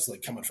presented as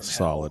like coming from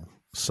solid.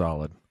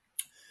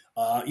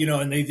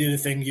 And they did a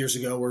thing years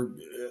ago where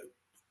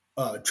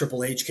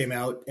Triple H came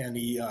out and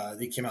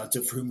they came out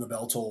to "For Whom the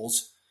Bell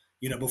Tolls,"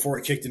 before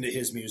it kicked into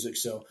his music.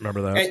 So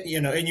remember that,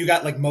 and you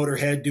got like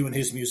Motorhead doing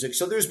his music.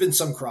 So there's been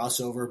some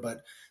crossover,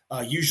 but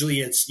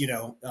usually it's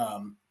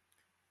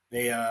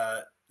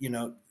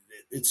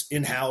it's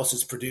in-house,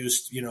 it's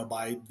produced,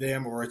 by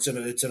them, or it's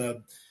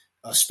in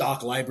a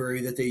stock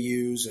library that they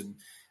use. And,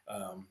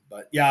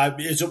 but yeah,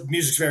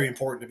 music's very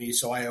important to me.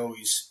 So I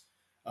always,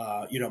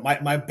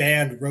 my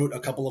band wrote a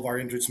couple of our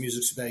entrance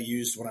musics that I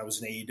used when I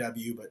was in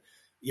AEW, but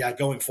yeah,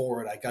 going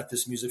forward, I got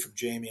this music from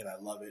Jamie and I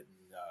love it. And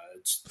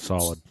it's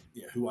solid.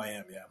 Who I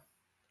am. Yeah.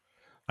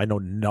 I know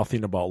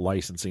nothing about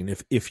licensing.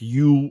 If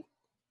you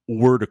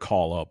were to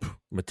call up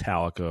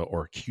Metallica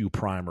or Q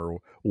Prime or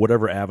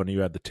whatever avenue you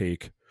had to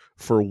take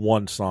for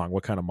one song,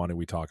 what kind of money are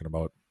we talking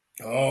about?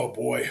 Oh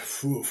boy.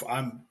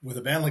 I'm with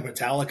a band like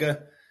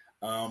Metallica.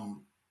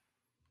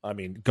 I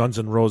mean, Guns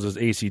N' Roses,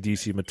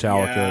 AC/DC,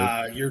 Metallica.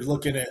 Yeah, you're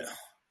looking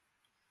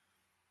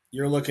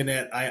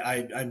at,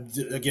 I'm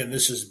again,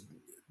 this is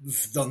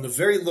on the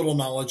very little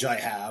knowledge I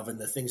have and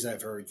the things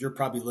I've heard, you're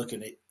probably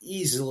looking at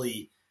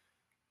easily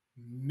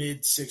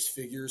mid six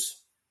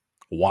figures.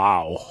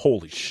 Wow.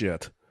 Holy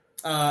shit.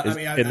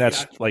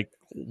 That's like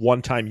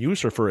one-time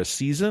use or for a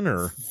season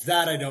or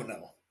that? I don't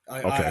know.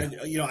 Okay.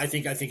 I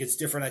think it's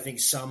different. I think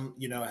some,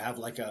 have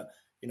like a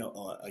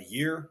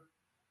year.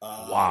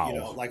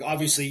 Wow. Like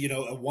obviously,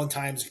 a one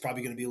time is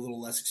probably going to be a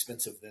little less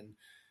expensive than,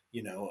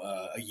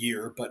 a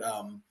year, but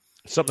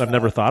something I've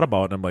never thought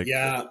about. And I'm like,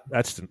 yeah,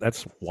 that's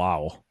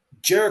wow.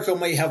 Jericho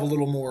may have a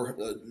little more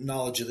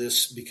knowledge of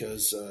this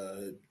because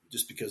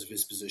just because of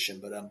his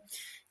position, but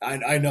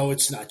I know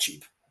it's not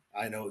cheap.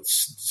 I know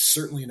it's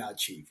certainly not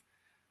cheap.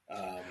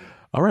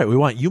 All right, we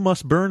want You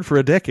Must Burn for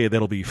a decade.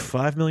 That'll be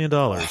 $5 million.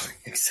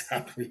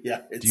 Exactly.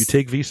 Yeah. Do you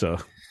take Visa?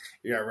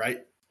 Yeah. Right.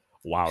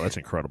 Wow, that's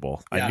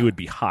incredible. Yeah. I knew it'd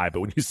be high, but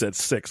when you said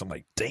 6, I'm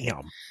like,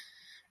 damn.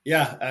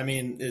 Yeah, I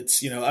mean,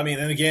 it's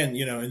and again,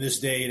 in this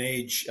day and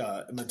age,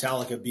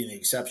 Metallica being the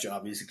exception,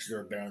 obviously, because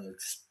they're a band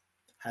that's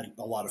had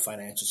a lot of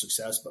financial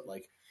success, but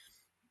like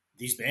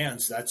these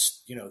bands,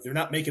 that's they're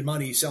not making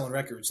money selling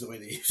records the way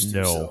they used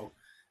to. No.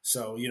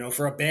 So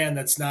for a band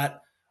that's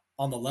not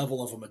on the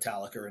level of a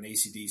Metallica or an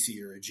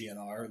AC/DC or a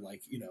GNR,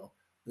 like,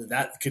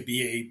 that could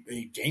be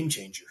a game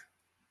changer.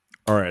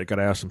 All right, I got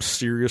to ask some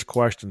serious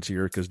questions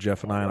here because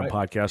Jeff and I on a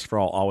podcast for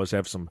all always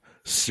have some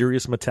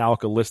serious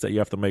Metallica lists that you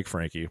have to make,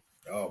 Frankie.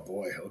 Oh,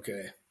 boy.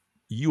 Okay.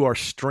 You are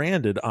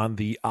stranded on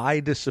the I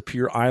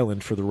Disappear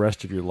Island for the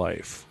rest of your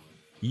life.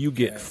 You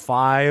get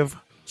 5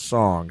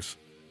 songs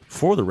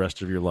for the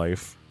rest of your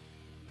life.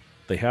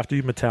 They have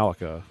to be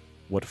Metallica.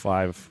 What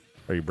 5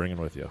 are you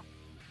bringing with you?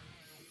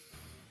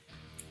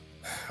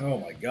 Oh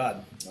my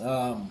God.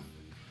 All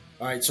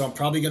right. So I'm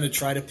probably going to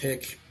try to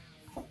pick,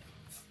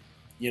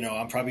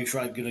 I'm probably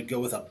going to go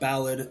with a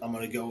ballad. I'm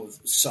going to go with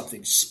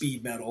something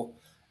speed metal.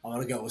 I'm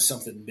going to go with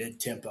something mid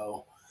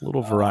tempo. A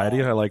little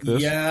variety. I like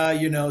this.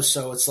 Yeah.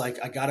 So it's like,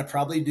 I got to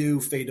probably do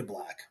Fade to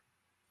Black.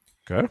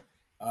 Okay.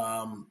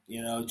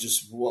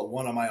 Just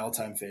one of my all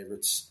time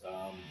favorites.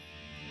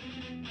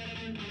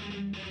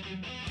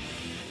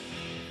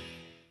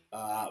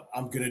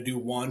 I'm going to do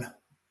One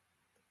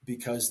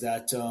because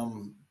that,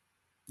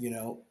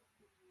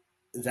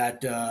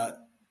 that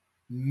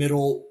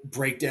middle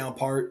breakdown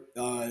part,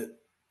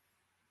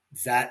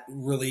 that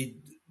really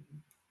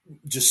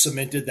just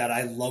cemented that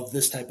I love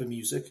this type of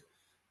music.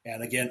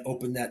 And again,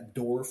 opened that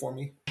door for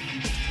me.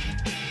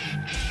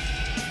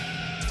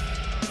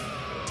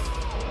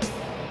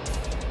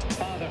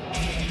 Father,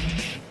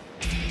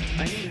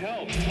 I need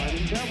help. I'm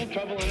in terrible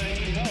trouble and I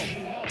need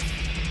help.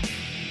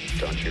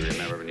 Don't you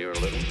remember when you were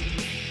little?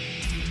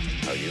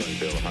 How you and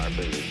Bill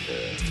Harper used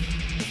to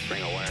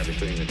string a wire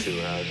between the two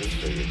houses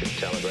so you could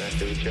telegraph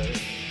to each other?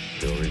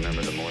 Still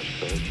remember the Morse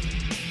code?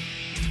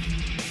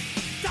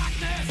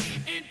 Darkness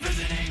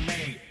imprisoning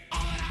me. All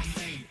that I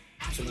see.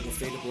 So I'm going to go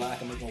Fade to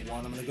Black. I'm going to go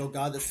One. I'm going to go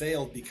God That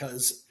Failed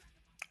because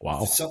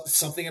wow,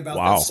 something about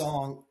that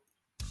song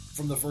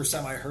from the first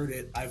time I heard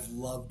it, I've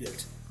loved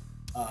it.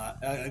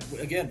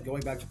 Again,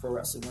 going back to pro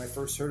wrestling, when I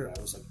first heard it,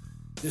 I was like,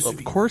 This would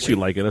be Of course great.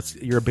 you like it.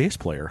 You're a bass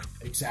player.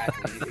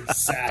 Exactly.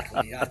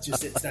 Yeah,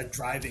 it's that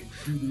driving.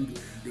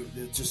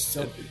 It's just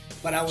so.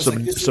 But I was some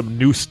like, this some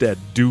Newstead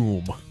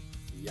doom.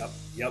 Yep.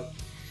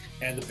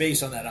 And the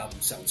bass on that album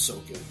sounds so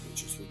good,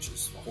 which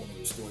is a whole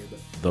other story. But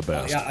The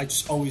best. yeah, I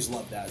just always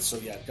love that. So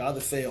yeah, God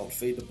That Failed,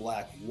 Fade to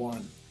Black,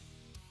 1.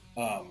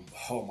 Oh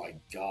my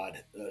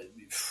God.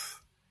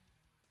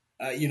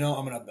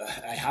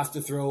 I have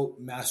to throw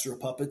Master of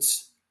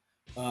Puppets.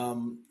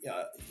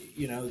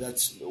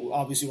 That's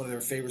obviously one of their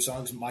favorite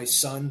songs. My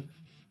son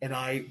and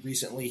I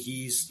recently,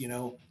 he's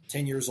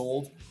 10 years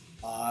old,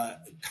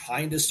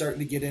 kind of starting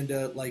to get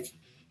into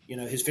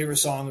his favorite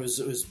song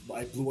was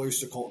by Blue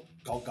Oyster called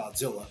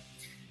Godzilla.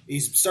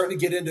 He's starting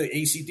to get into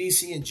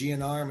AC/DC and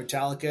GNR,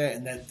 Metallica,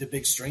 and the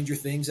big Stranger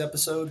Things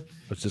episode.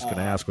 I was just going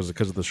to ask, was it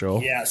because of the show?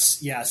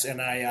 Yes,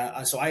 and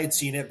I had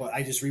seen it, but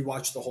I just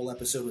rewatched the whole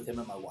episode with him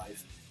and my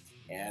wife,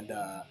 and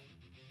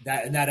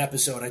in that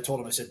episode, I told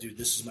him, I said, dude,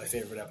 this is my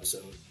favorite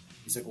episode.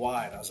 He's like,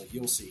 why? And I was like,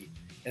 you'll see.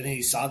 And then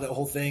he saw the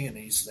whole thing, and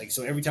he's like,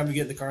 so every time we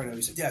get in the car,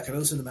 he's like, yeah, can I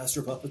listen to Master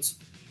of Puppets?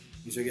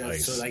 He's like, yeah.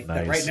 Nice, So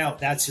nice. Right now,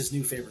 that's his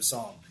new favorite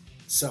song.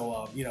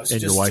 So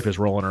and your wife is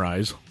rolling her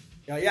eyes.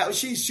 Yeah,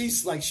 she's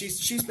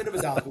been a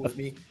Metallica with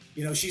me.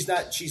 She's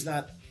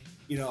not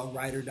a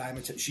ride or die.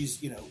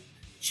 She's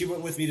she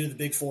went with me to the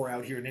Big Four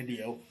out here in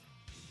Indio.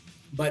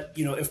 But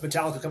if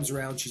Metallica comes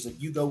around, she's like,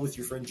 you go with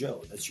your friend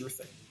Joe. That's your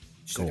thing.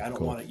 She's like, I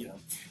don't want it.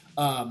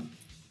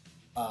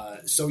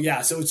 So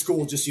it's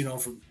cool. Just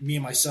for me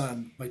and my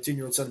son, my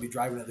 10-year-old son, to be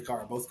driving in the car,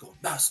 and both going,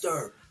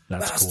 Master.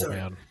 That's Master. cool,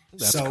 man.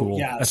 That's so, cool.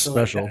 Yeah, that's so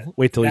special.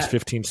 Wait till he's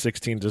 15,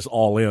 16, just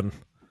all in.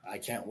 I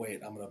can't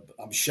wait.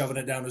 I'm shoving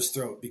it down his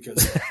throat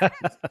because.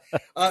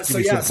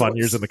 Some fun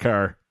years in the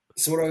car.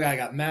 So what do I got? I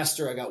got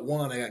Master. I got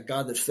 1. I got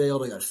God That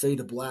Failed. I got Fade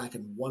to Black,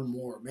 and 1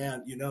 more.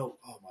 Man, oh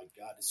my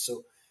God, it's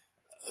so.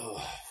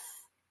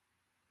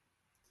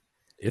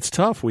 It's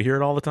tough. We hear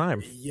it all the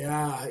time.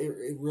 Yeah,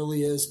 it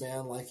really is,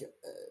 man.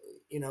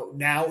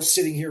 Now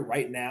sitting here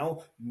right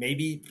now,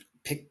 maybe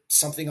pick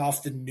something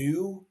off the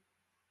new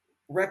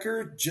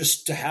record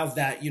just to have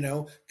that,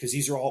 because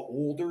these are all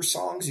older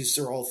songs. These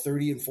are all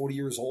 30 and 40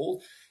 years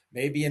old.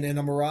 Maybe an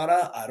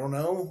Inamorata. I don't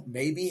know.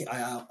 Maybe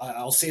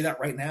I'll say that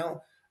right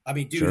now. I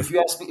mean, dude, sure. if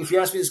you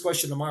ask me this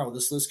question tomorrow,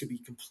 this list could be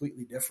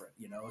completely different.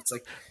 It's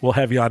like we'll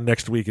have you on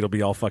next week. It'll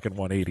be all fucking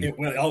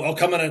 180. I'll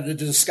come out of the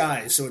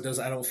disguise, so it does.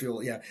 I don't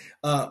feel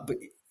but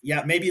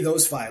yeah, maybe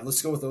those 5.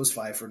 Let's go with those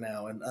 5 for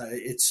now. And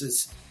it's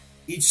just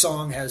each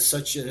song has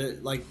such a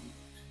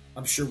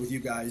I'm sure with you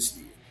guys,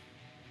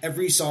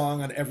 every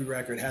song on every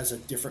record has a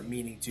different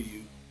meaning to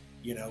you.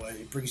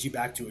 It brings you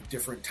back to a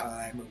different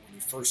time, or when you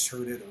first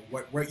heard it,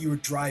 or what you were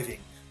driving,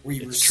 where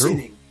you were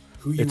sitting,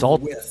 who you were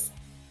with.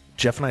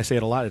 Jeff and I say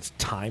it a lot. It's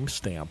time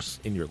stamps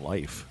in your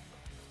life.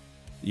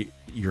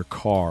 Your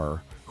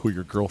car, who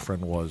your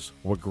girlfriend was,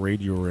 what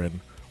grade you were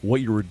in,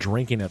 what you were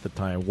drinking at the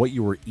time, what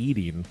you were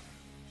eating.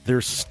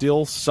 There's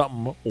still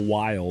something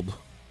wild.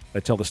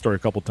 I tell the story a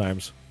couple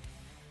times.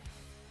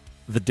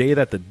 The day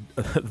that the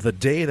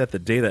day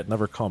that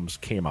never comes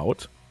came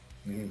out.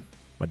 Mm-hmm.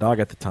 My dog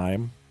at the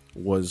time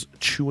was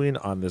chewing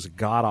on this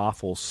god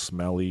awful,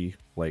 smelly,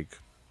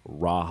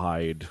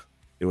 rawhide.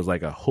 It was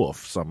like a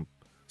hoof, some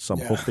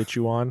hoof they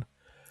chew on.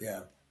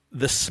 Yeah.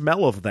 The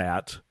smell of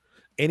that,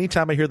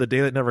 anytime I hear The Day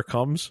That Never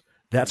Comes,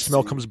 that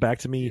smell comes back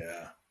to me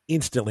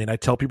instantly. And I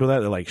tell people that,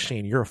 they're like,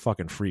 Shane, you're a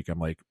fucking freak. I'm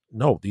like,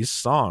 no, these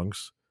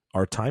songs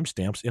are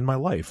timestamps in my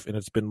life. And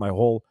it's been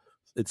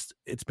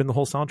it's been the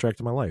whole soundtrack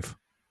to my life.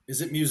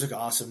 Isn't music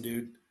awesome,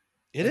 dude?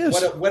 It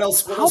is. What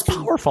else? How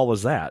powerful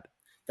is that?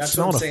 That's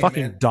smelling what I'm saying, a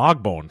fucking man.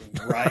 dog bone.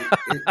 Right.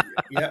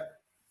 Yeah.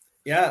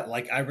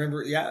 I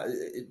remember,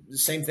 the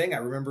same thing. I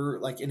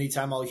remember,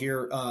 anytime I'll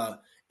hear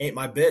Ain't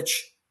My Bitch,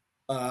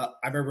 I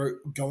remember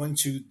going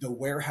to the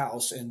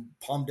warehouse in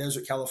Palm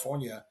Desert,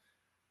 California,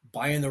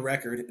 buying the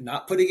record,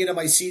 not putting it on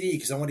my CD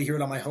because I wanted to hear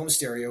it on my home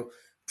stereo,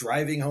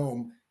 driving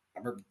home. I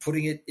remember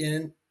putting it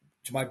in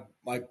to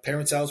my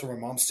parents' house where my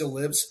mom still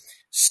lives,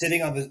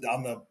 sitting on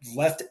the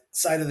left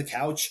side of the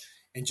couch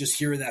and just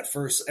hearing that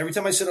first. Every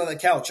time I sit on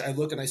that couch, I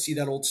look and I see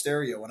that old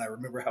stereo and I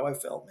remember how I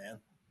felt, man.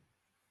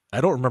 I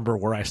don't remember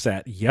where I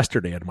sat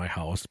yesterday at my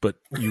house, but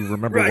you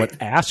remember Right.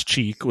 what ass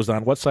cheek was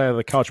on what side of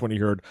the couch when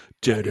you heard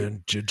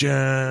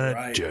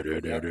Right.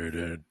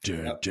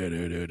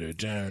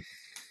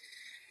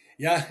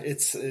 Yeah,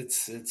 it's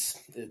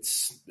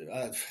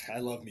I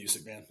love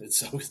music, man.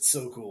 It's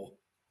so cool.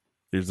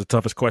 Here's the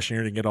toughest question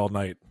you're going to get all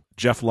night.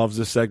 Jeff loves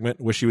this segment.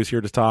 Wish he was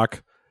here to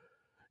talk.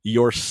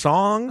 Your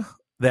song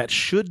that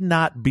should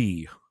not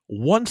be.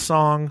 One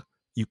song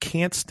you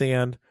can't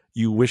stand.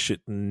 You wish it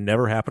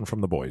never happened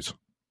from the boys.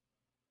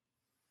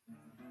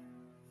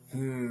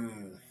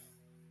 The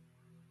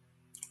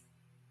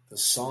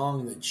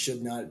song that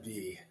should not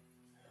be.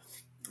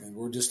 And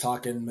we're just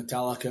talking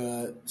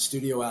Metallica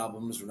studio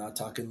albums. We're not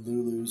talking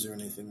Lulu's or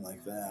anything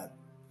like that.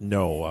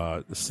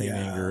 No, Saint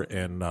Anger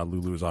and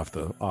Lulu's off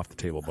the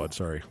table, bud.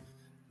 Sorry.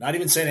 Not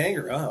even Saint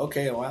Anger. Huh?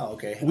 Okay. Wow.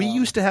 Okay. We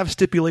used to have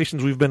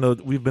stipulations. We've been a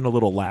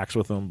little lax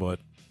with them, but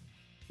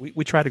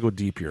We try to go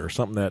deep here,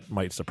 something that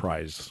might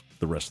surprise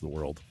the rest of the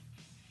world.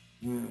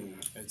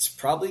 It's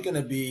probably going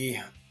to be.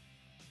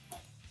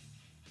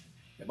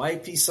 It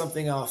might be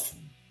something off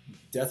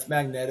Death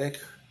Magnetic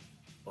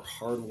or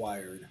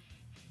Hardwired.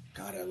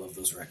 God, I love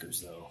those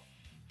records though.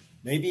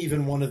 Maybe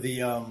even one of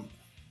the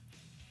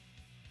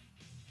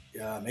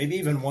maybe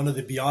even one of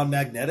the Beyond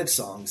Magnetic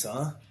songs,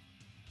 huh?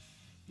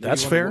 Maybe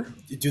That's fair.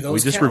 Do those we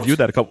just count? reviewed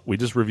that a couple. We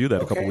just reviewed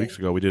that a couple Okay. weeks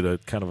ago. We did a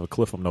kind of a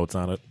cliff of notes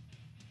on it.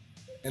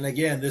 And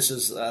again, this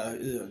is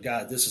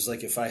God. This is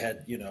like if I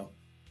had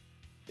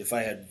if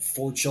I had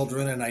 4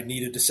 children and I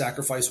needed to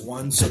sacrifice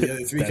one so the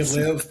other 3 could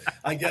live.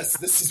 I guess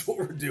this is what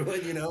we're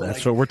doing. That's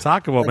like, what we're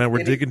talking about, like man.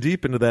 We're digging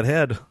deep into that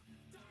head.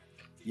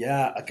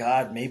 Yeah,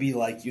 God, maybe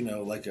like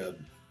like a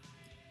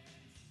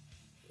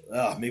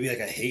maybe like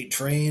a Hate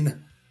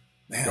Train.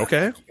 Man,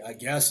 Okay. I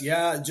guess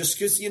just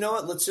because you know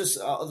what, let's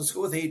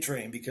go with Hate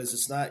Train because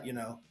it's not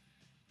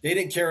they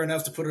didn't care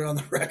enough to put it on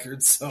the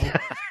record, so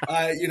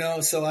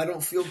so I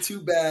don't feel too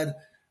bad.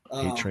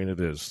 Hate Train it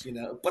is.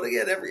 But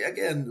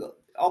again,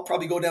 I'll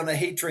probably go down a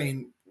Hate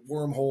Train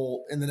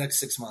wormhole in the next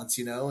 6 months,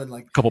 and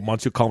like A couple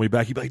months, you'll call me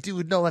back. You'll be like,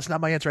 dude, no, that's not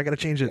my answer. I got to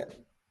change it.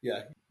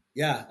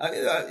 Yeah.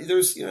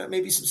 There's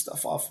maybe some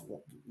stuff off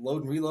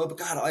Load and Reload, but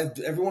God,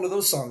 every one of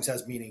those songs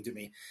has meaning to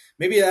me.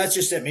 Maybe that's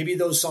just it. Maybe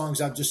those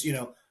songs I'm just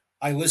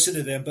I listen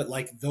to them, but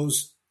like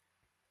those,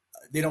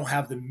 they don't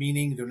have the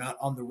meaning. They're not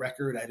on the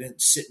record. I didn't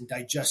sit and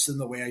digest them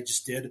the way I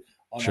just did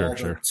on all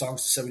the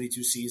songs to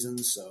 72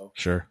 seasons. So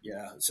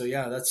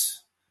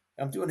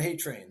I'm doing Hate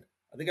Train.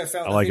 I think I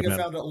found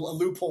a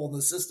loophole in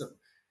the system.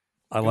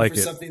 I like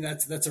it. Something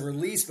that's a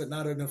release, but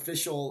not an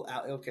official.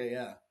 Okay,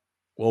 yeah.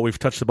 Well, we've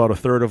touched about a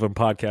third of them.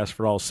 Podcast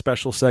for All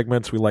special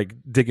segments. We like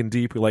digging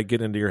deep. We like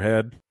getting into your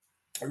head.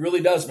 It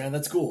really does, man.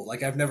 That's cool.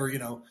 Like I've never,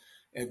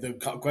 and the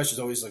question is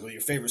always like, well,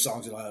 your favorite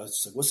songs. And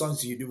it's like, what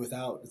songs do you do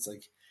without? It's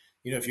like,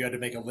 if you had to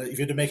make if you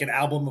had to make an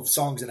album of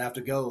songs that have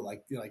to go,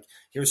 like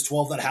here's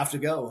 12 that have to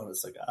go, and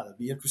it's like, that'd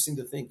be interesting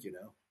to think.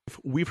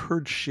 We've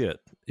heard shit,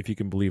 if you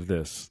can believe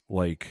this,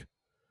 like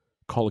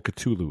Call of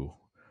Cthulhu,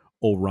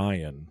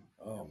 Orion,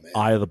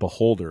 Eye of the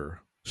Beholder,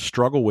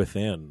 Struggle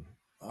Within.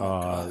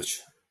 Gosh.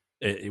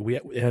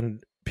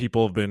 And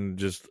people have been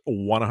just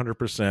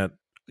 100%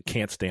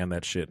 can't stand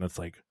that shit, and it's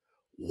like,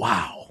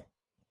 wow.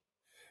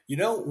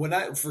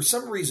 For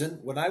some reason,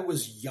 when I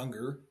was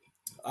younger,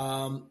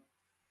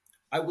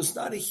 I was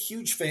not a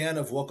huge fan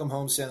of Welcome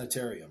Home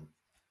Sanitarium.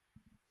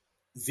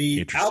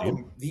 The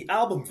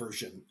album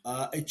version,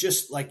 it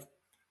just like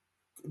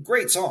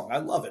great song. I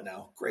love it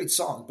now. Great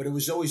song, but it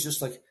was always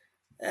just like,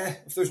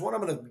 if there's one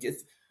I'm going to get,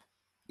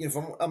 if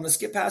I'm going to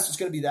skip past, it's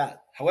going to be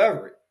that.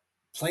 However,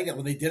 playing it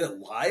when they did it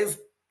live,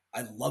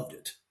 I loved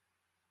it.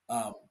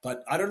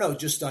 But I don't know,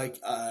 just like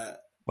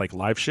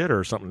live shit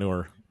or something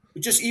newer.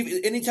 Just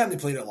even anytime they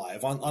played it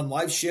live on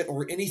live shit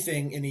or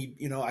anything,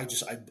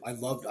 I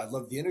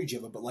loved the energy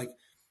of it. But like,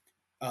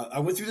 I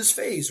went through this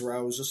phase where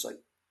I was just like,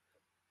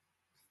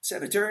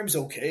 Sanitarium's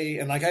okay.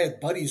 And like, I had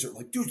buddies who were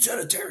like, dude,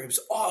 Sanitarium's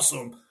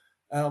awesome.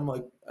 And I'm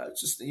like,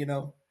 it's just,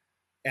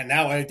 and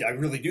now I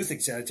really do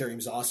think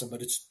Sanitarium's awesome,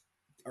 but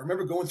I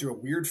remember going through a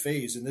weird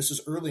phase, and this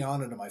is early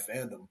on into my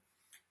fandom.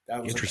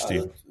 That was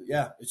interesting.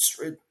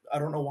 I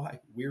don't know why.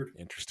 Weird.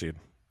 Interesting.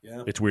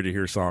 Yeah. It's weird to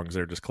hear songs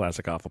that are just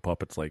classic off of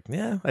Puppets. Like,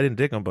 yeah, I didn't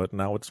dig them, but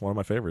now it's one of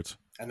my favorites.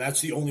 And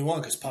that's the only one,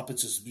 because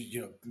Puppets is,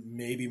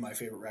 maybe my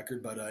favorite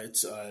record, but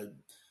it's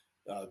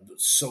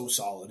so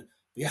solid.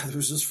 But yeah, there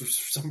was just, for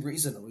some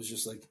reason, it was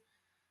just like,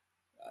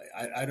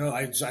 I don't know.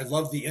 I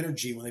love the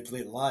energy when they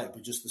played it live,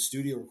 but just the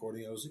studio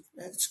recording, I was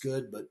like, it's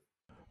good, but.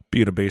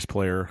 Being a bass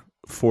player,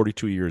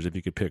 42 years, if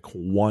you could pick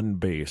one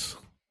bass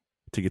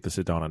to get to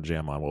sit down and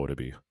jam on, what would it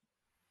be?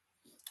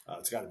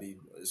 It's got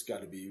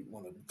to be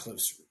one of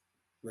Cliff's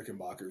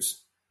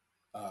Rickenbackers.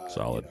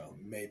 Solid.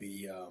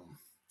 Maybe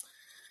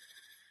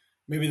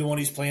the one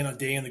he's playing on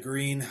Day in the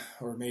Green,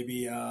 or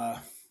maybe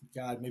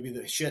maybe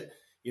the shit.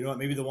 You know what?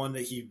 Maybe the one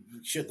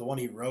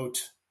he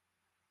wrote,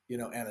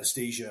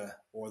 Anastasia,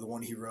 or the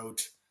one he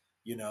wrote,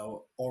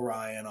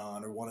 Orion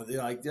on, or one of the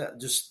like that.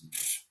 Just,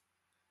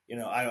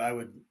 I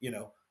would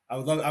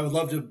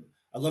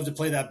love to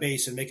play that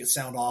bass and make it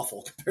sound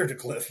awful compared to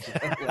Cliff.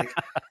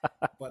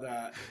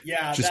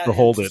 Just to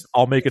hold it.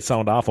 I'll make it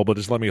sound awful, but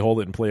just let me hold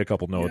it and play a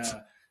couple notes.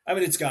 Yeah. I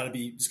mean, it's got to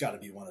be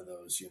one of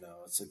those.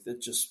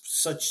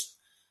 It's like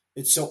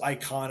it's so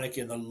iconic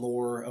in the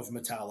lore of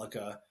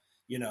Metallica.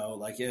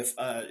 Like if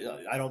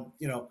I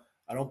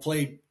don't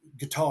play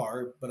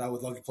guitar, but I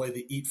would love to play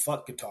the Eat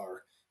Fuck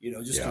guitar.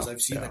 Just because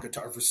I've seen that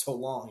guitar for so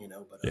long.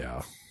 But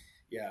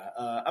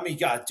I mean,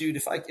 God, dude,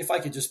 if I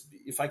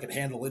could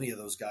handle any of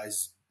those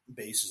guys'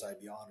 basses,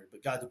 I'd be honored.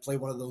 But God, to play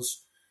one of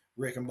those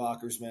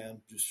Rickenbackers,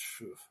 man, just.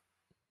 Whew.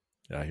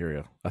 Yeah, I hear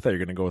you. I thought you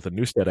were going to go with a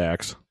Newstead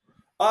axe.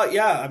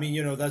 Yeah. I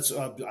mean, that's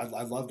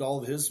I loved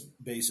all of his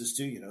basses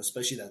too.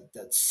 Especially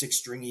that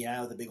 6-string he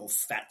had with the big old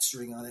fat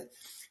string on it.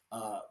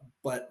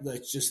 But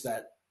it's just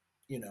that,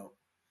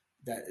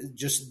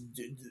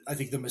 I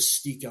think the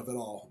mystique of it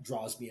all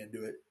draws me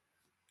into it.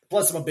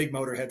 Plus, I'm a big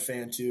Motorhead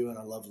fan too, and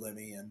I love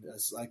Lemmy, and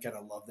I kind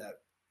of love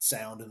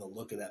sound and the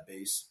look of that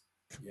bass.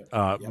 Yep.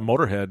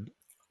 Motorhead,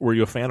 were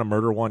you a fan of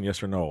Murder One?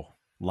 Yes or no?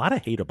 A lot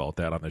of hate about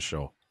that on this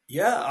show.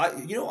 Yeah,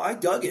 I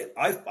dug it.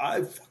 I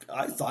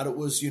thought it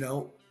was,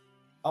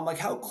 I'm like,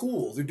 how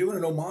cool. They're doing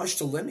an homage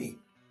to Lemmy.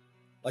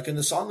 Like, and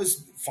the song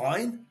is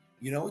fine.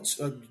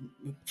 It's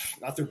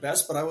not their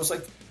best, but I was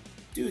like,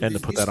 dude. And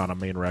to put that on a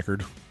main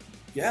record.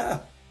 Yeah.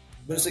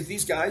 But it's like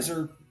these guys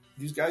are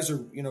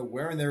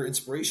wearing their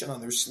inspiration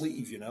on their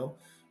sleeve,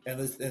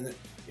 and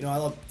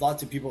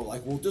lots of people are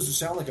like, well, it doesn't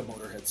sound like a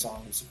Motorhead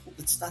song. It's like, well,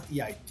 it's not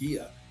the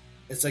idea.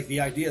 It's like the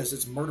idea is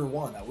it's Murder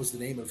One. That was the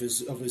name of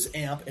his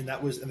amp, and they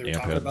were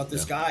talking about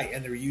this guy,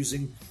 and they were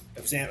using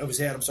of his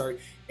head. I'm sorry,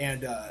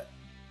 and they're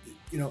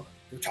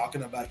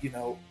talking about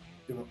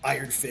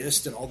Iron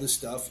Fist and all this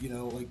stuff.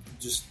 I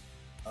just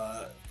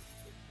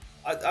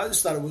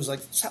thought it was like,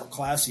 it's how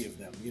classy of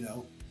them.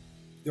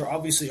 They're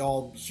obviously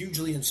all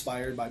hugely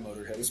inspired by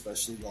Motorhead,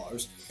 especially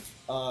Lars,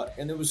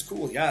 and it was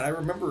cool. Yeah, and I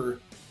remember.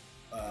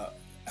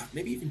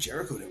 Maybe even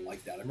Jericho didn't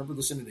like that. I remember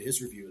listening to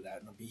his review of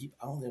that, and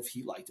I don't know if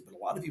he liked it, but a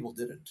lot of people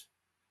didn't.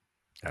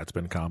 That's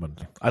been common.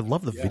 I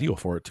love the video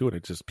for it too, and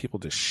people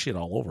just shit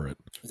all over it.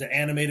 The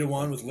animated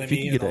one with Lemmy. If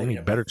you can get any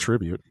better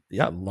tribute,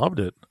 yeah, I loved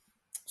it.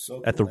 So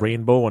cool, at the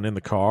Rainbow and in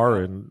the car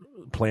and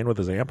playing with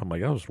his amp, I'm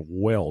like, that was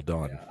well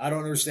done. Yeah, I don't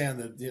understand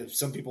that.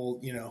 Some people,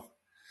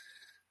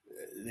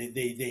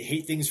 they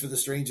hate things for the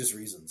strangest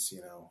reasons.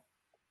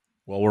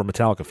 Well, we're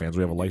Metallica fans.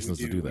 We have a license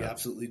to do that. We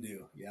absolutely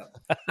do. Yeah.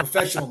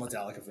 Professional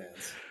Metallica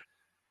fans.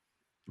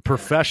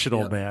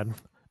 Professional, man.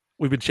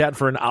 We've been chatting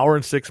for an hour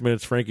and 6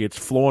 minutes, Frankie. It's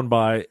flowing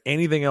by.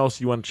 Anything else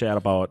you want to chat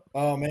about?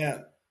 Oh,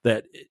 man.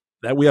 That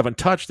we haven't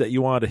touched that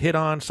you wanted to hit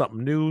on?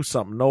 Something new,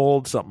 something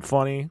old, something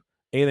funny?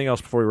 Anything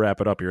else before we wrap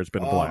it up here? It's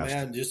been a blast. Oh,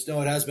 man. Just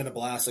know it has been a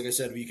blast. Like I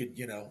said, we could,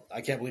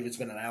 I can't believe it's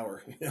been an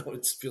hour.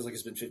 It feels like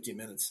it's been 15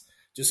 minutes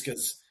just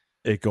because.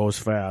 It goes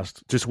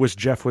fast. Just wish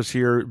Jeff was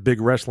here. Big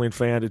wrestling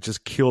fan. It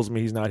just kills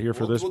me he's not here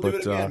for this. We'll but do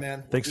it again,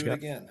 man. Thanks, do Scott. It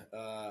again.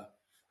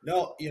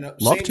 No,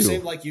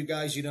 same like you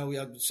guys.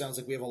 It sounds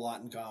like we have a lot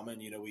in common.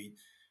 We're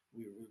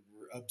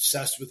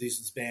obsessed with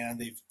this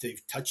band.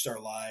 They've touched our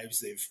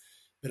lives. They've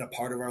been a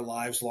part of our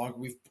lives longer.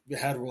 We've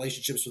had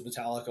relationships with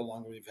Metallica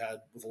longer than we've had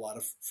with a lot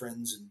of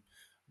friends and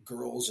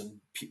girls and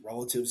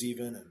relatives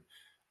even. And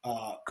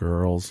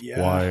girls,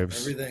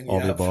 wives, everything, all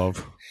the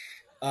above.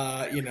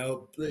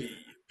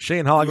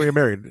 Shane, how long were you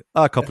married?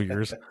 A couple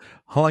years.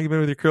 How long have you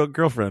been with your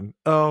girlfriend?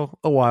 Oh,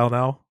 a while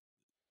now.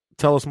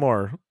 Tell us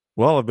more.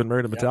 Well, I've been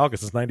married to Metallica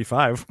since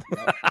 95.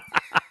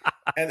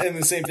 And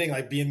the same thing,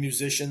 like being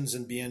musicians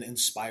and being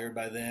inspired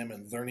by them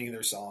and learning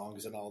their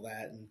songs and all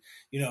that. And,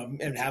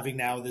 and having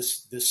now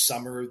this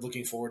summer,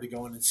 looking forward to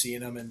going and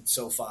seeing them in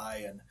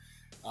SoFi and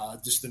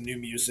just the new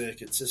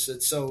music.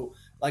 It's so,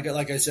 like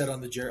I said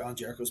on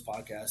Jericho's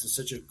podcast, it's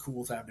such a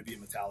cool time to be a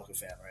Metallica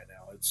fan right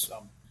now.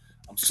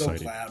 I'm so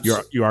glad.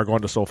 You are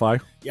going to SoFi?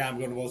 Yeah, I'm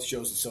going to both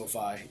shows at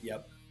SoFi.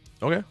 Yep.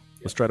 Okay.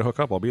 Let's try to hook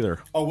up. I'll be there.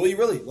 Oh, will you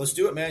really? Let's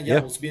do it, man. Yeah,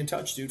 let's be in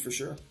touch, dude, for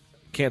sure.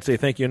 Can't say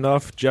thank you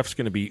enough. Jeff's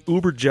going to be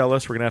uber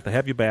jealous. We're going to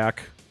have you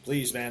back.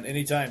 Please, man.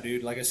 Anytime,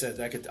 dude. Like I said,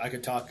 I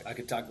could talk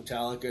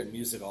Metallica and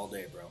music all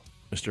day, bro.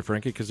 Mr.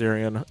 Frankie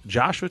Kazarian,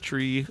 Joshua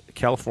Tree,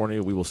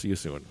 California. We will see you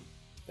soon.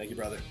 Thank you,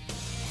 brother.